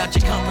 Get out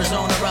your comfort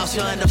zone or else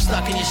you'll end up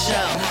stuck in your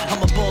shell.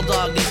 I'm a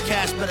bulldog, these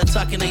cats better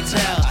tuck in they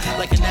tail.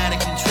 Like an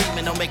addict in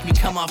treatment, don't make me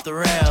come off the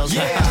rails.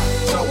 Yeah,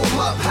 throw them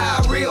up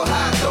high, real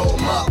high, throw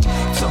them up.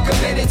 Took a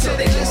minute till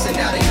they listen,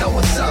 now they know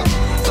what's up.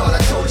 Thought I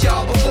told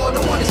y'all before,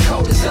 no one as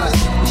cold as us.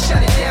 We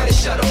shut it down and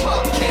shut them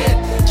up, kid.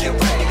 Get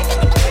ready.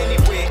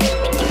 Anywhere,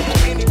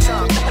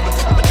 anytime.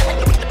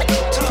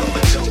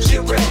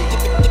 Get ready.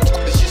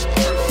 It's just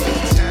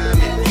perfect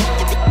timing.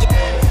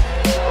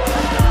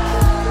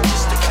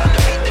 It's the kind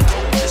of beat that go,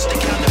 it's the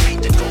kind of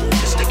beat that go,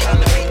 it's the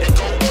kind of beat that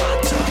go,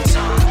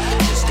 ba-ta-ta.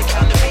 It's the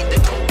kind of beat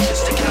that go,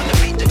 it's the kind of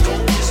beat that go,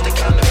 it's the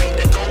kind of beat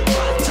that go,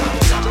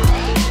 ba-ta-ta.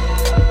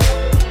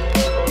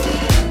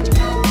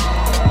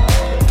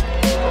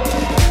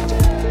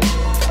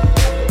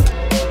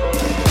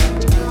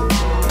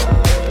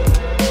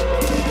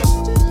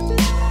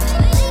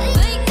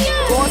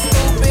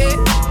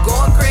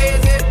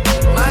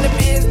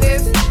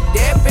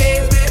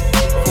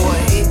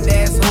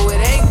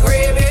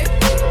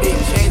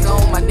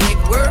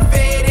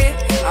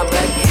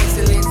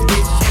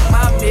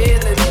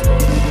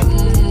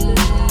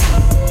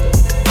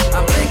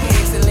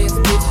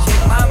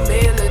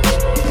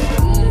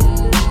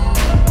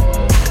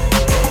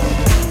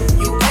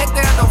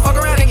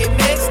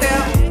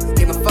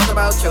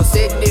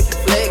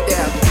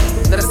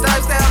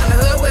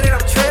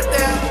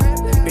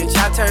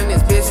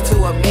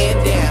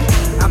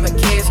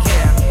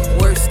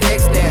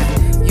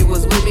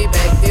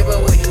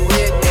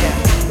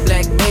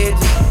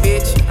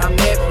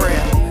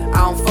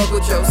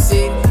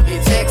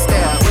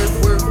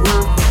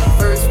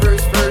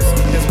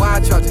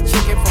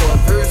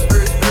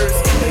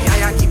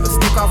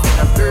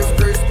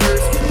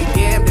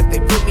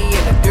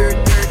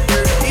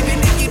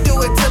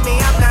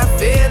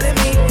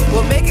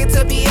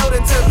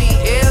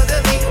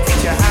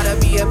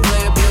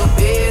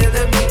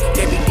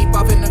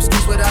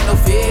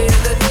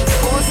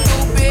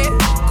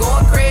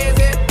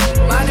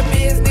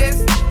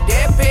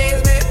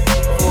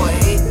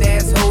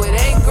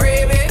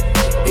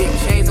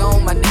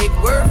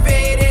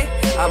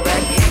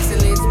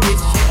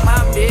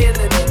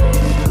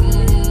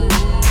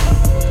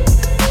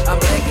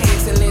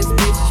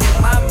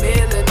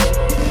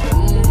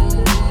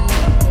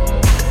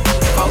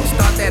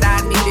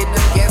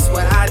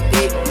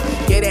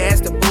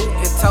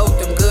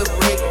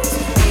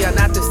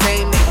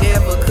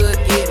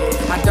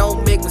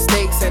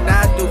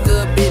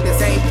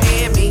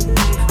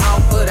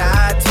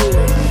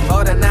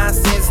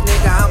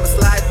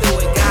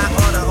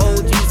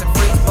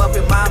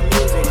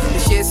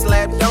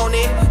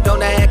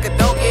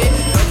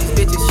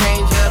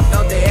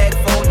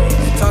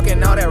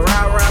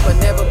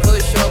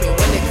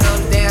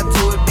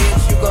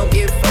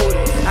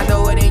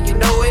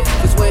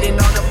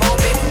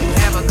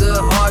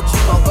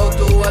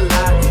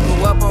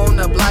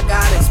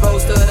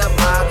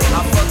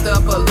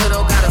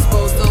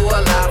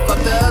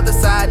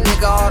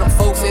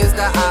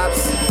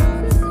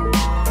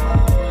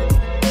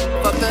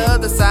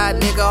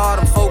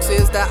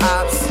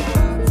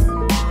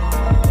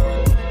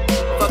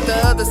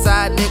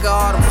 side, nigga,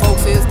 all them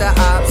folks is the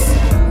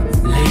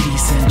ops.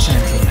 Ladies and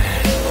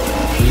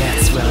gentlemen,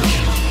 let's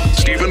welcome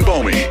Stephen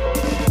Bomey.